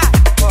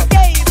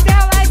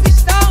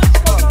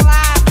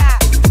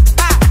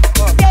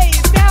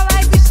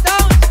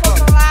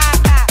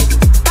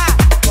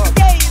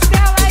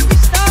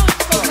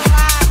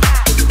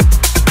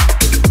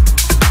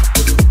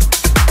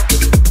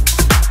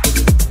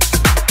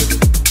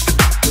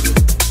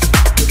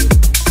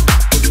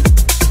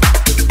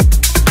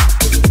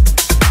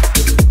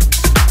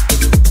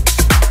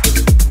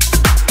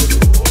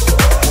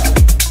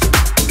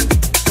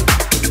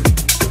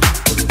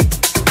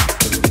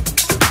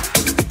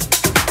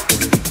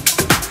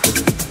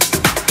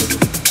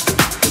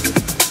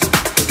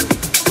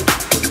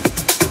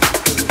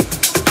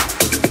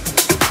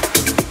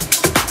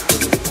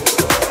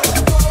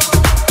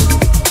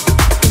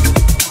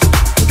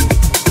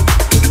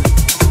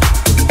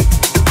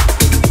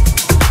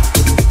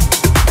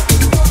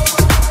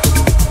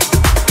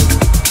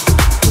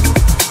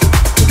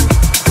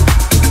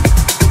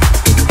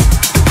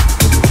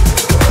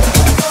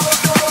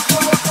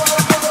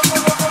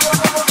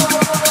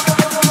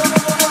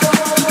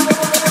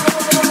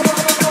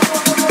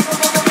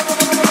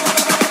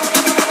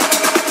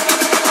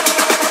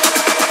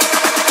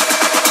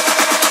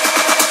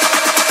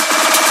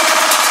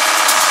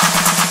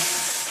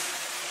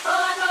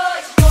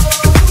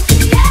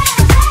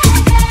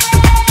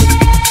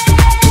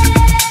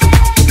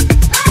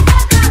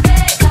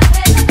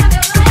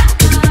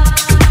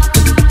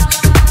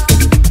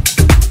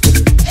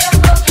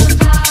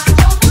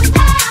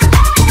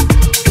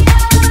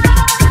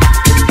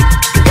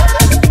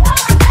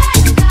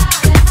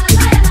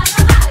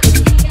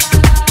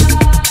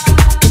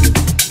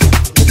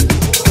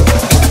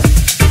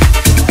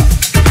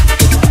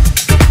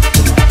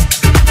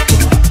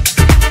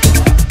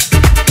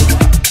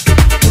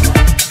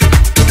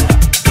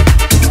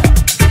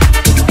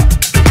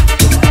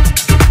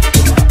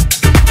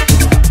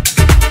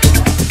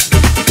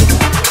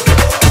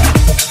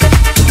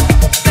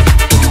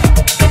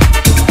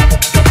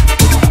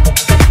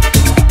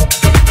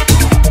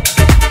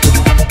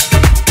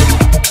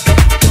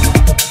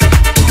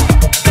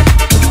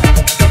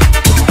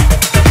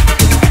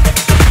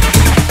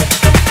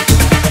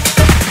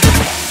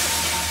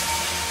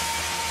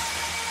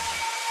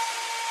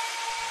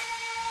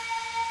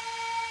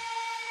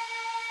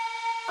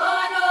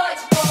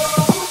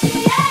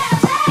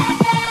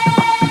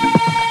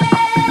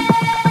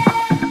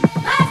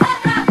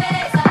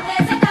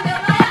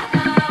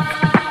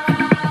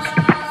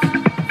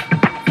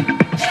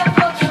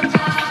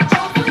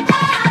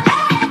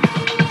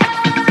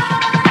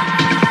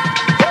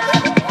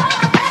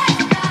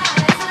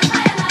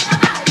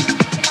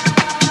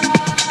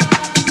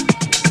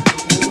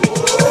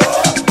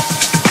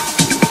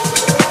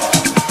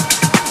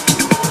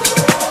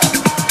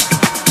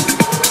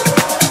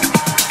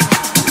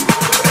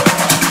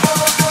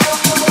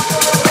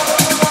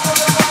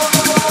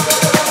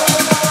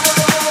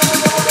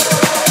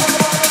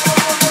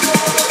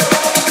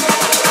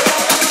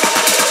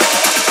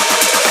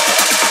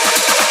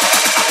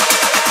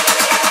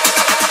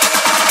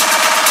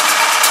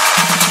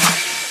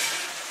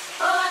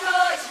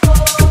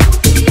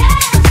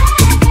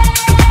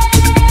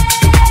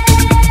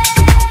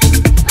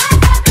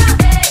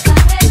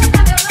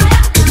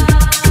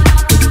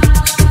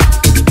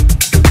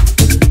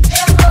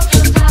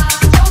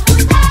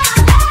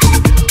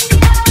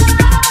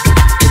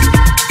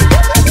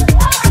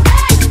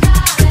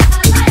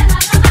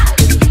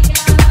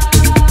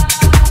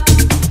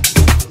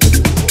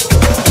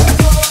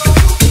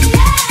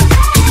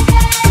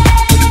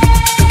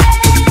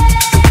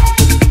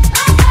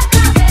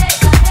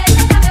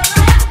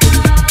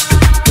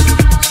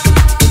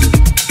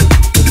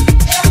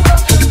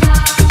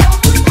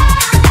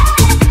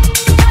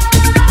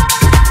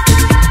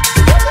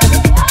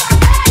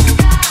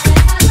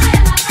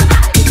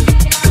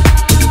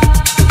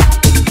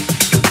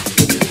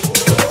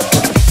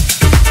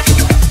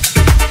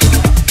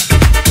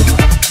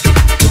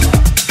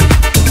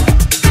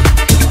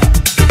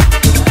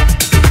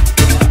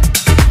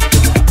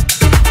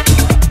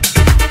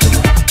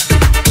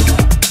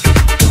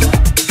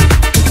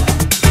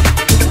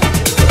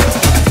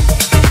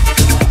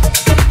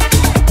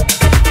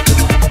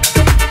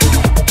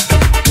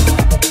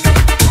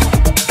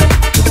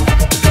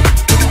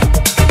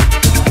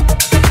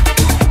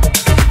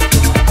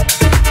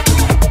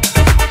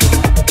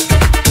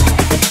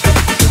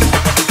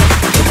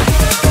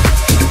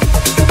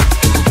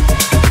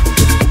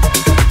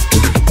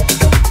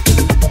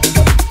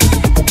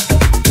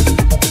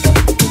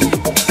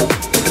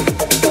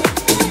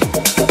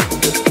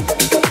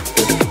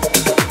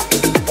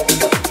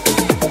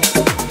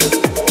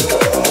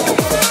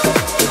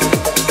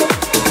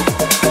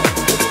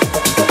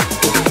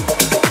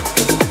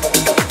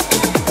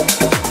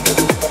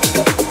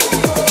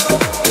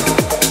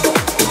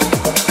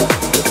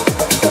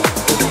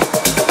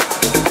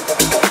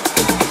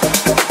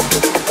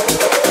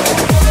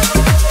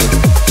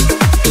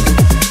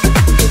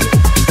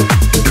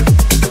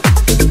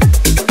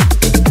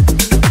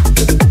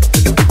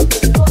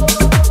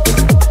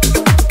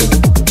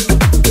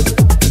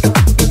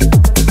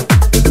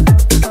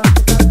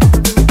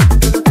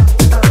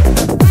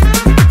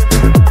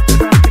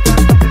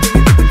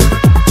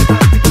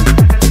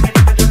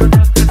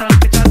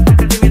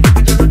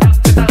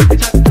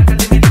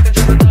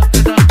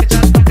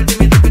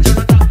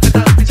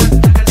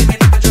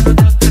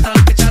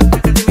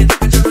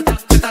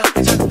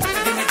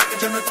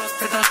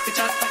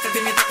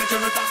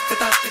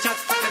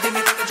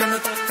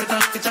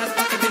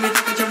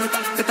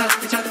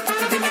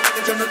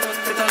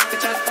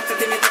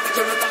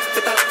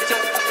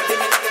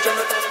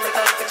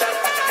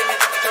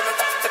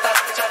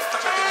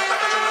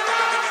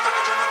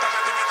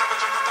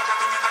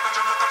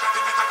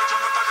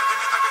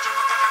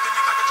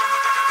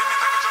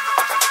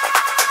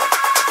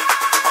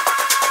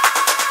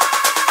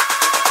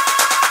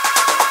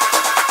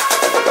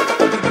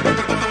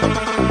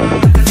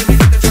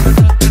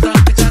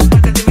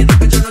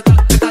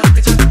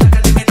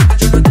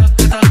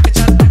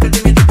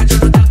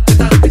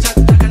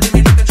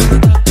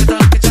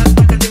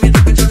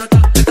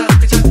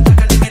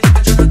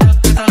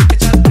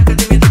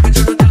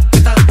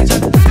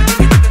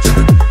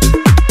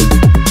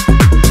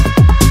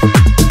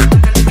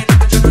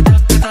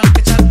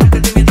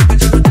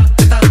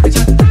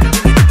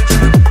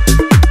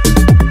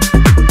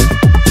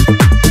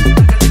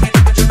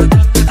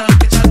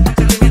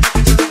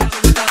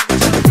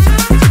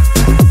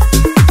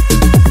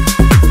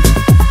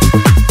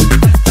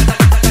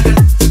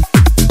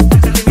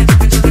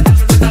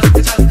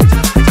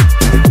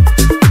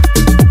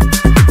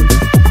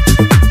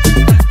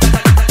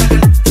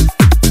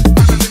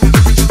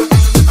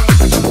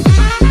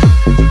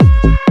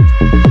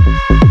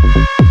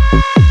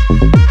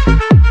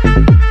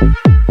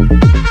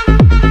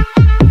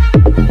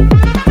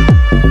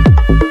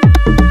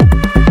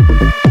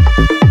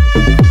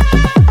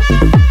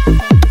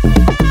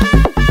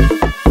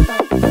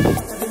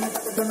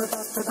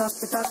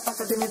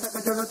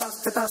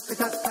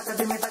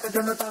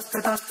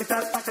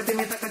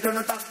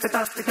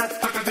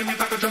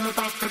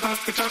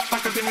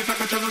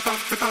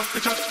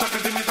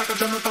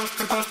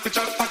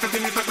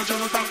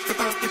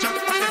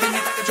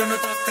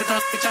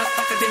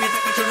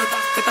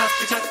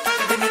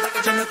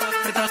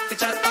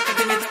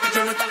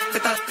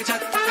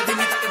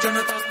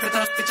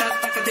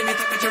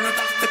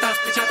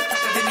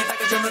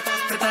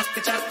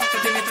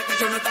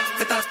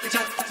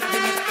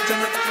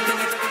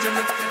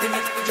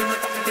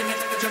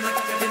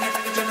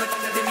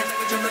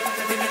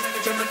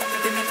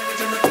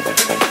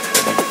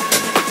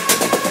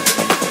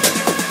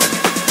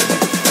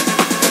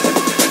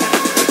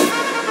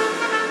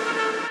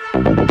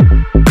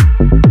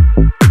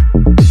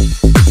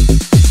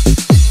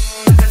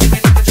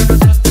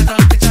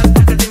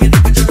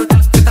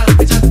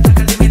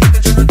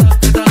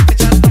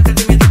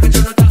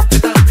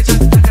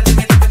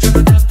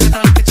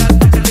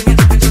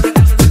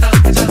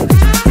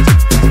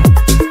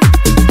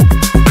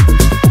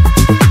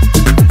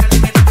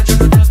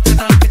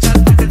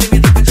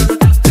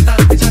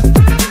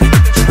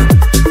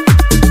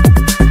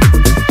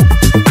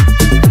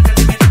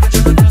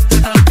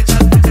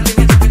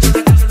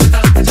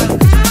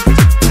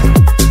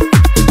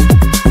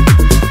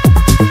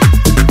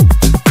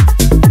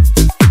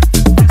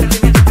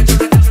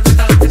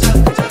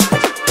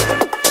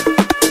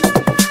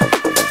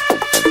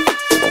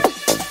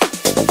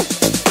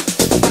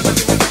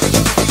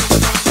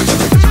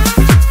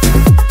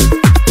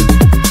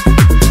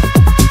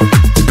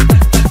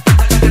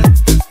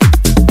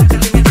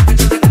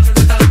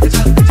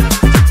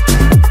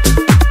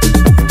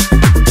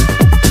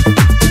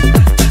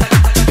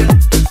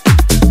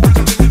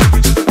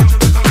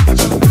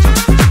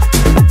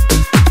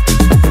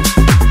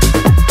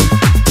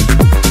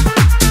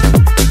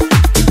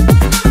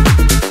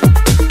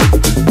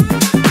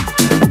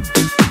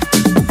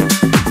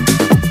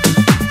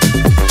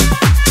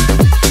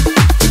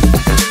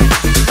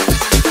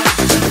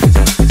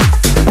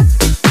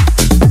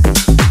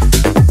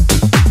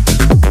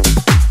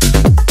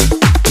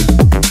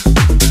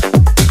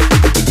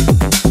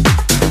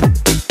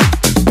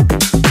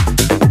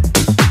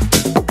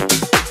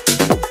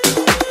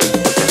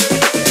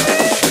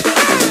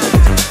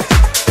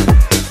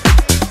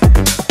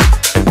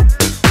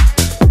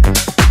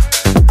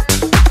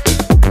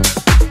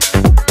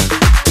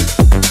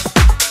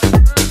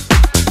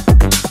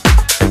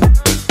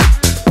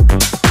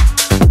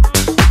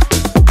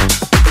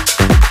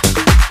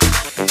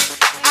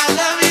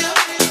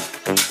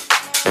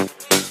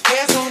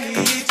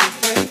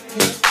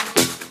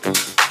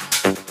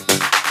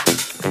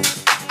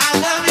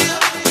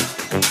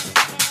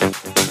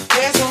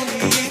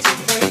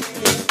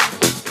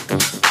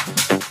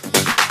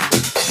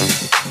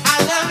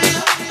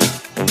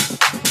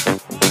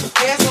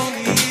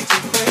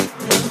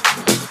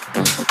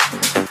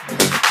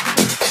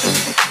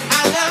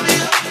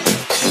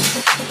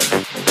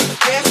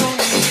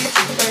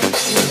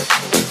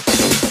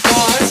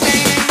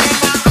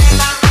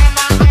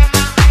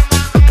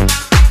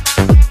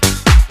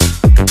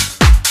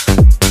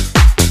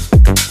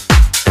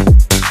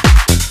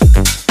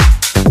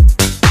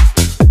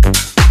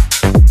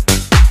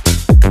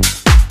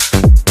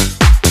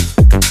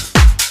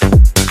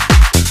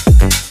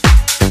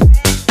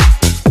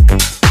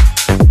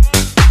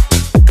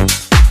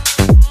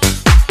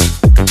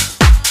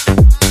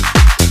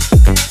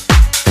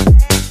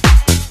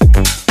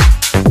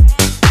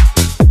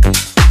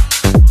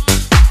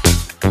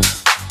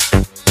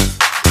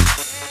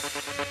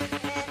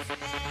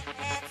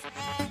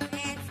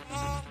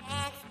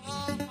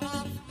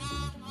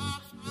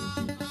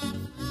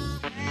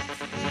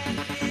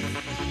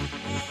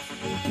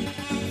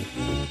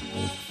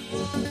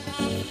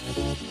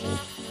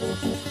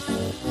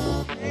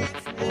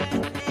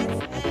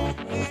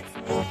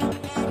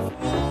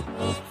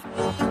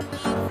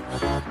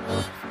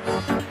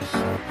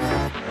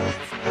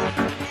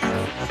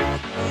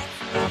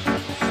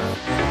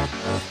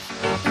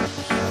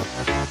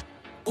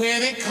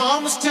 When it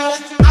comes to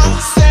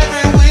house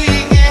every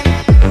weekend.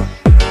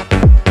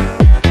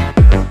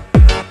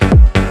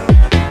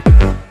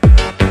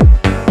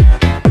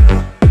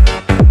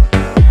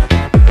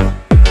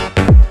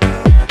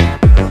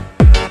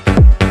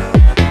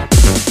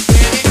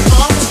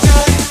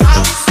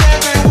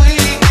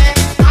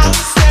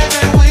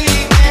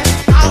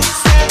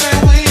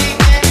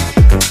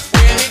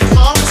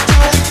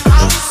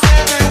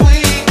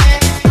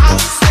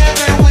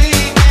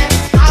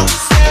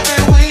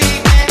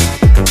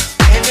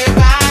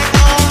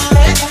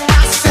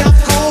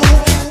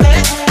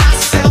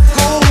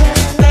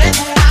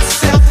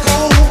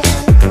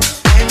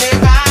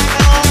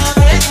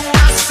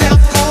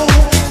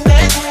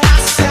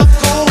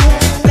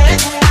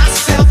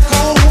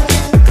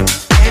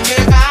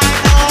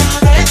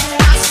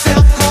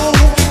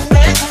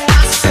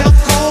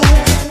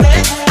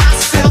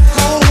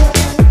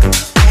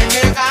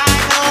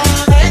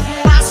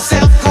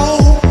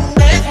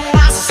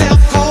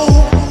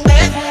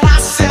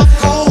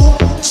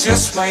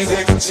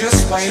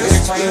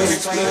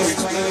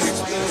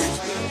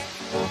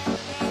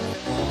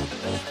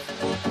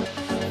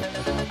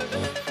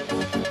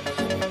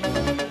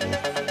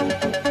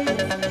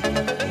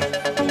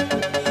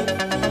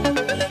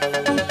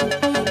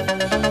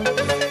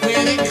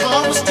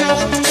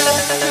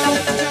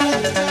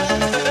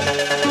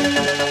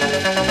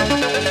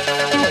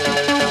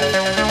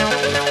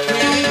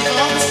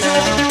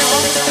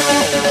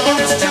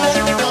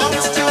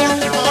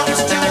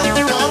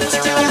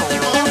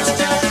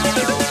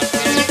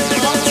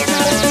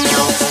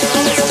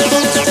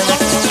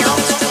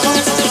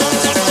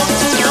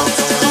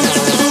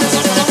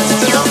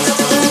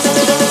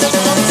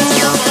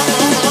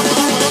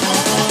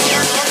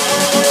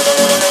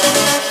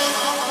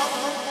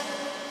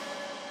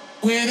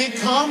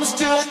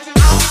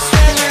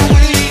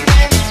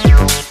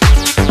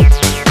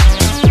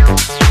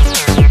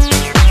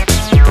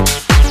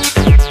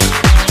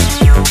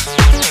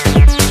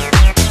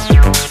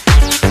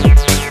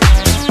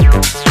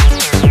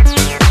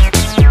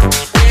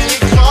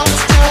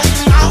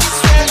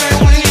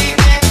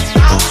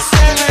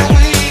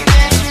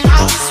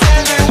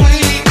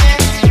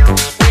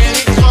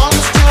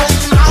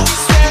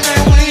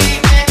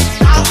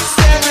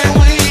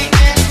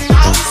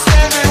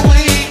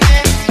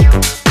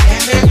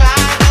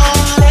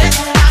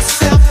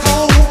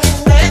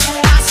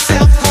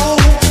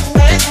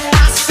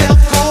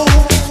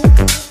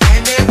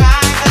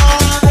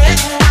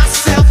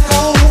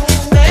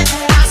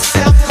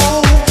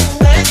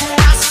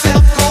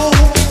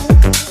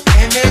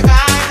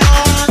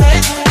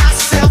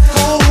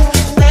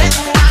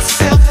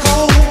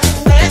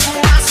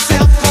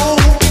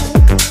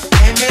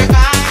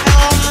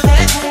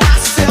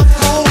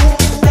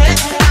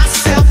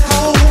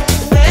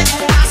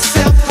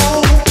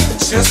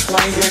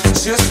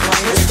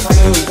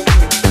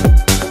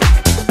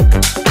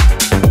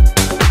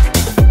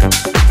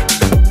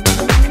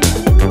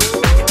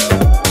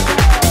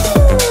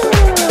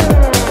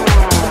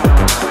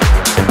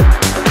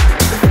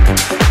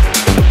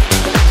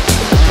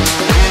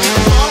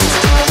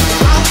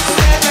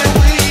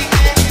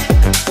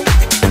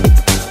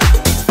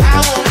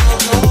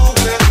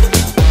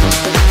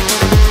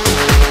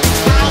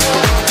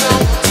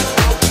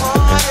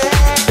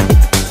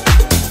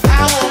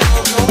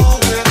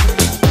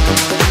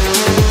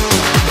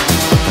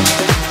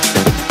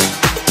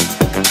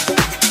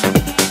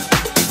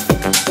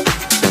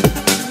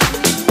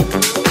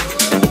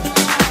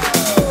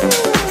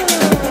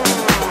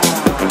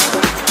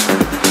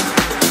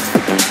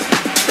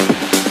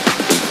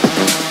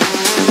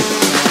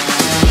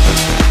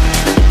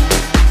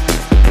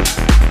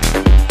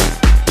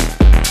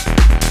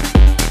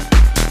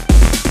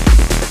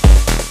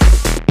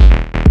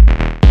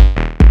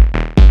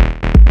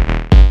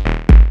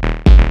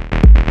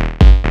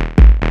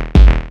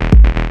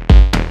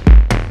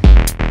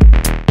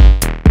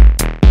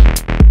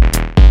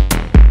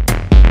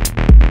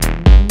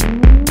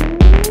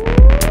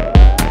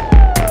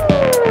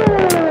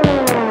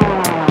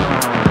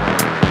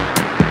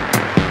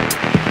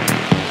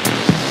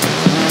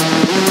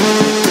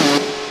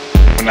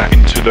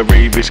 The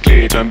rave is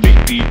clear, turn big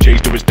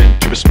DJs to a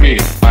stench of a smear.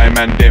 I am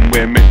and them,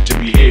 we're meant to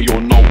be here.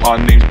 You'll know our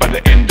names by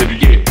the end of the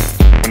year.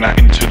 When I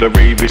enter the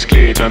rave is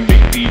clear, turn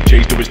big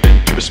DJs to a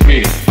stench of a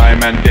smear. I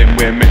am and them,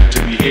 we're meant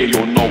to be here.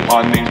 You'll know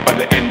our names by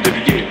the end of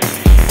the year.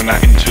 When I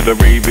enter the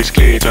rave is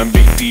clear, turn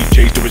big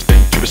DJs to a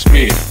stench of a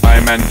smear. I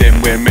am and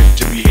them, we're meant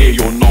to be here.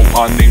 You'll know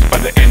our names by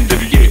the end of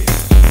the year.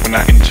 When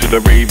I enter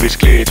the rave is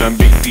clear, turn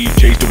big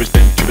DJs to a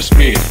stench of a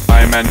smear.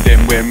 I am and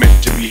them, we're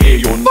meant to be here.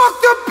 You'll know.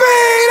 Fuck the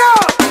beat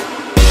up!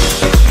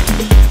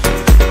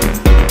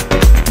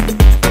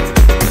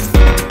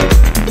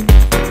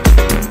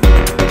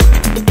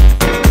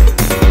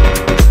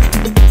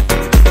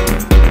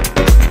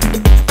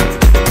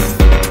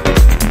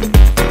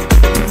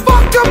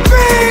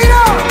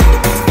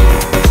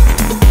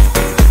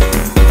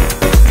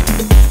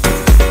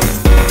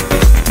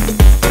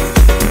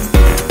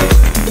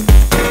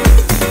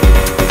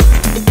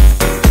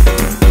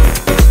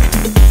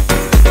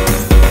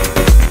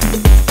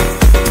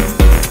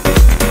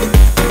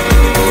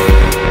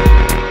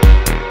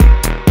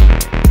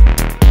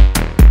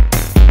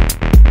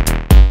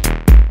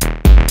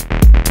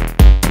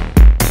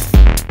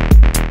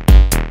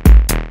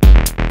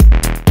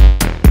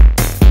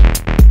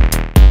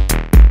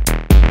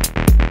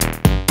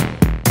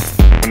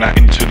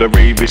 the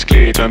rave is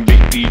clear. Turn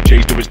big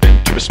DJs to a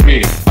stench of a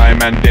smear. I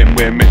man them,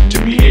 we're meant to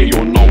be here.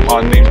 You'll know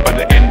our names by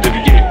the end of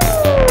the year.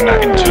 When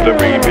I enter the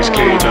rave is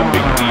clear. Turn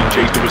big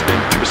DJs to a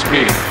stench of a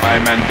smear.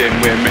 I man them,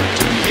 we're meant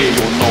to be here.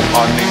 You'll know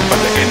our names by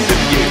the end of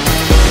the year.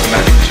 When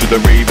I enter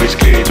the rave is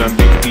clear. Turn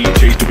big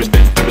DJs to a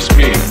stench of a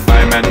smear.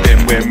 I man them,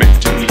 we're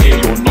meant to be here.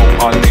 You'll know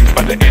our names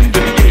by the end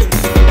of the year.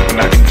 When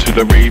I enter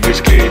the rave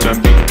is clear. Turn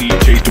big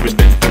DJs to a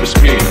stench of a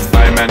smear.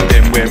 I man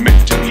them, we're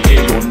meant to be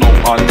here. You'll know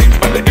our names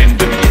by the end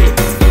of the year.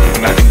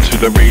 When I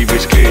enter the rave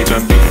is clear.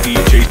 Turn big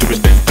DJs to a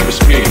stench of a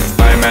smear.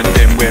 I man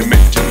them, we're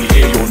meant to be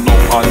here. You'll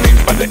know our names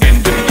by the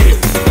end of the year.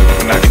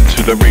 When I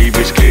enter the rave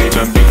is clear.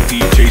 Turn big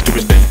DJs to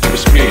a stench of a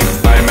smear.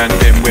 I man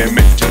them, we're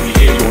meant to be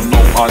here. You'll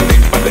know our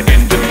names by the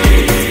end of the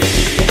year.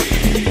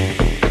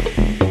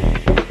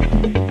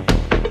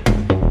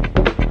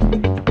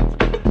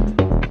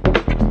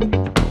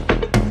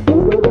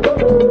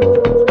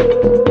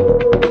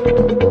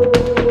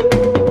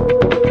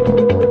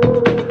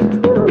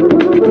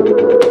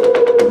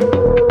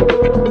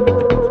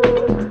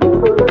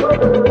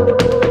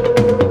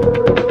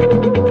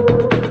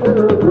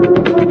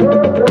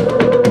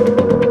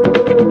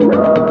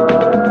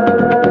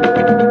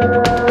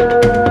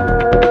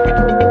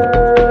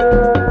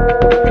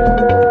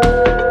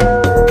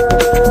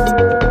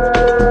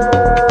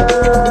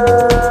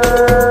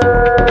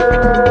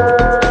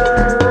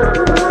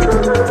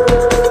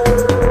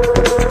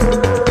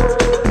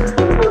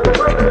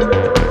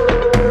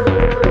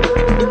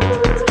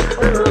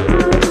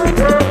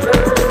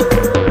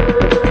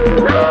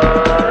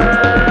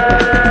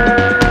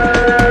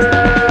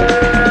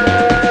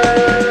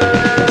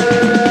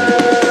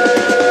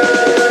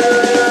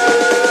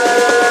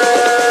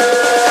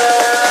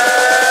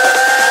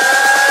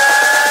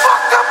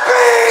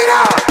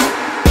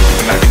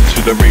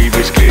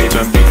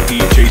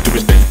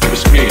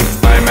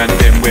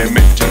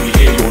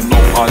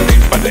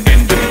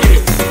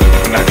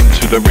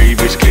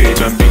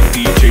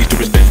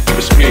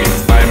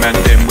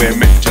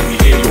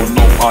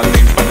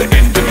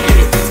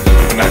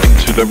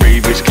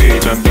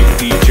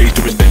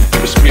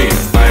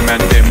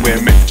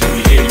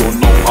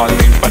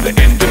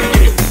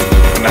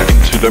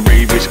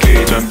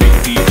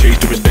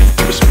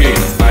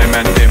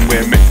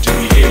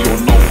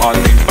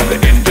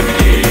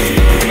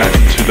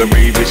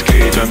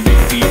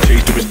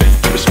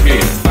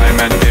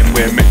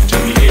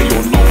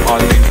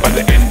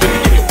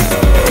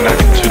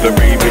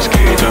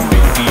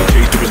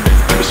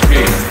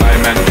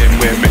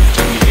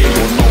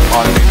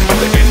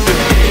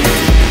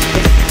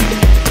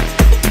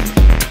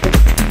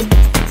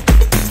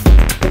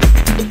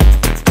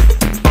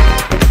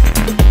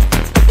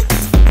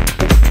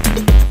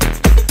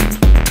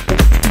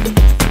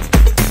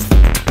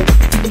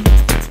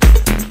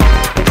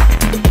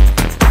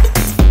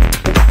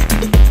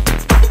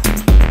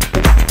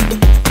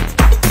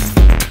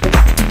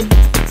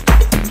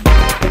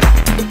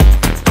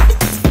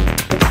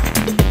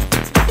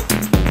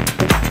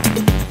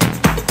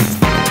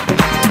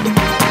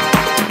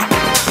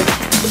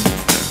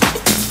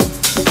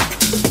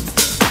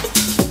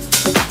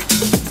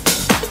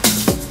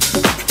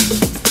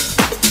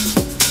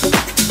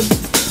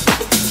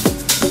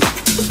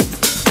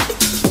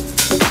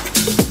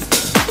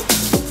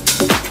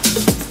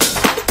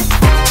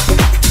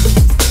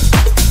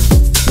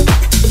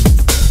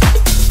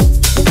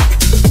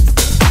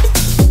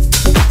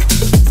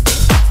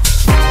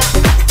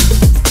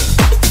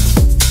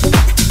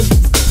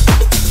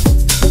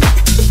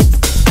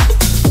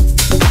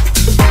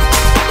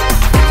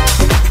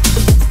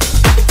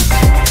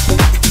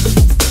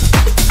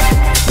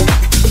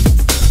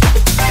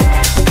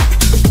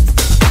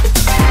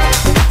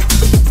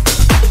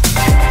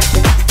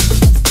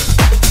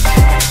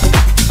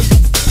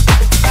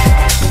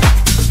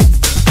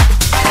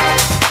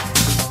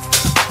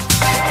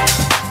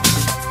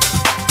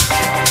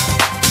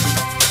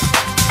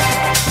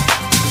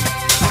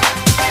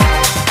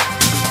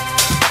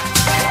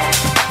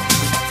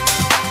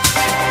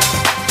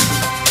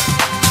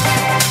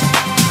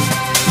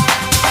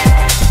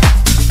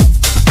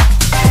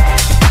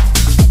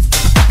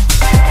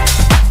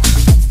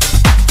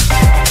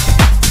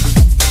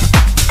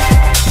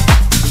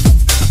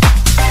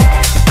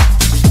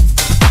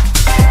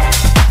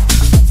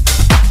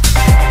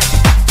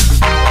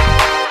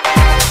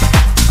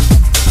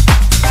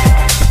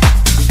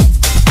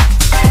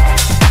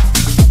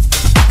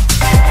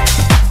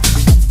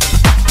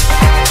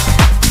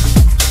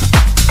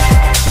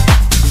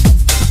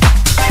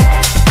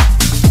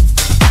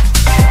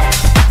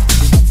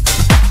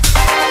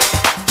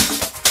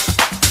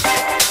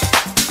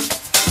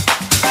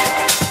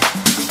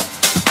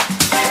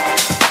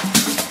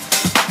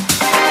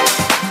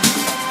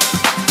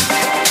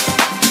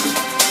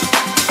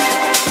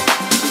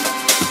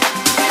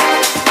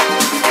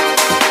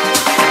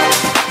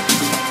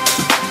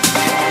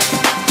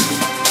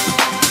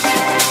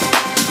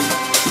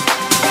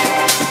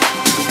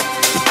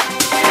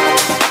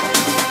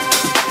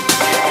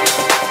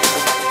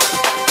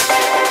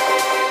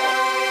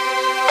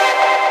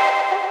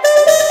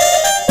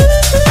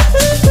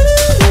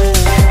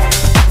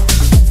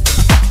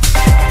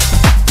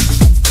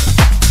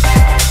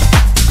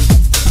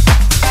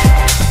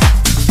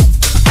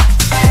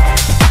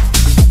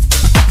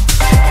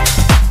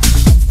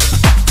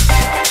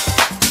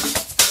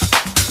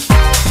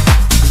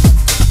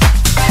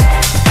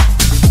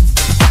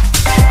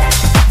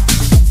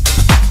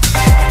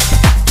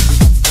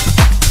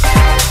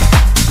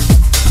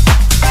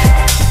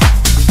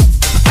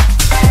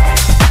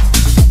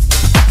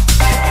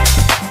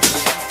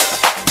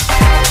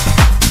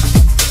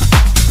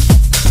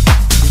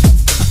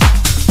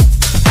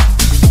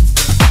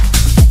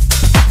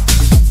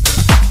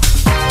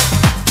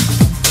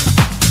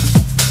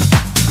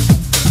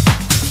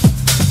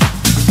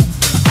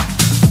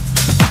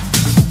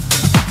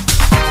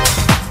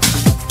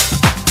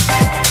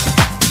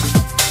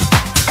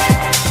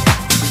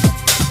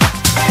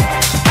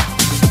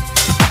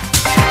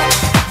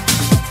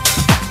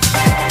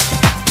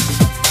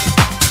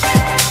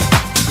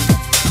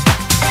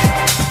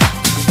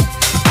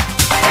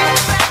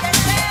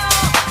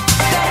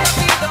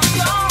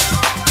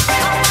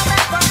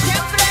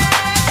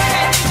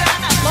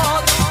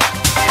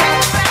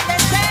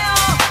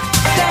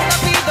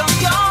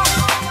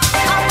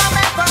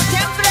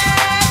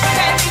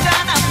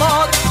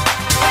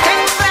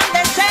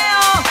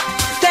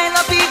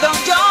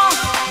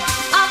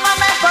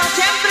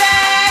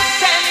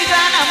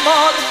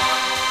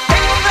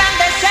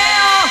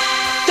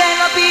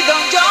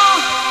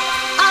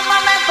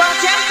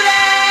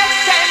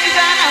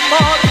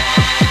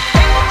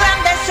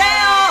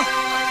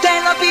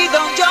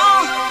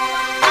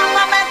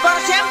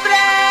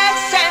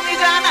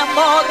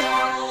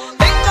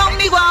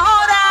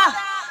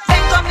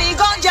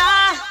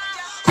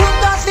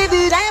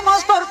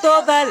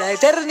 toda la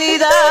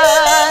eternidad.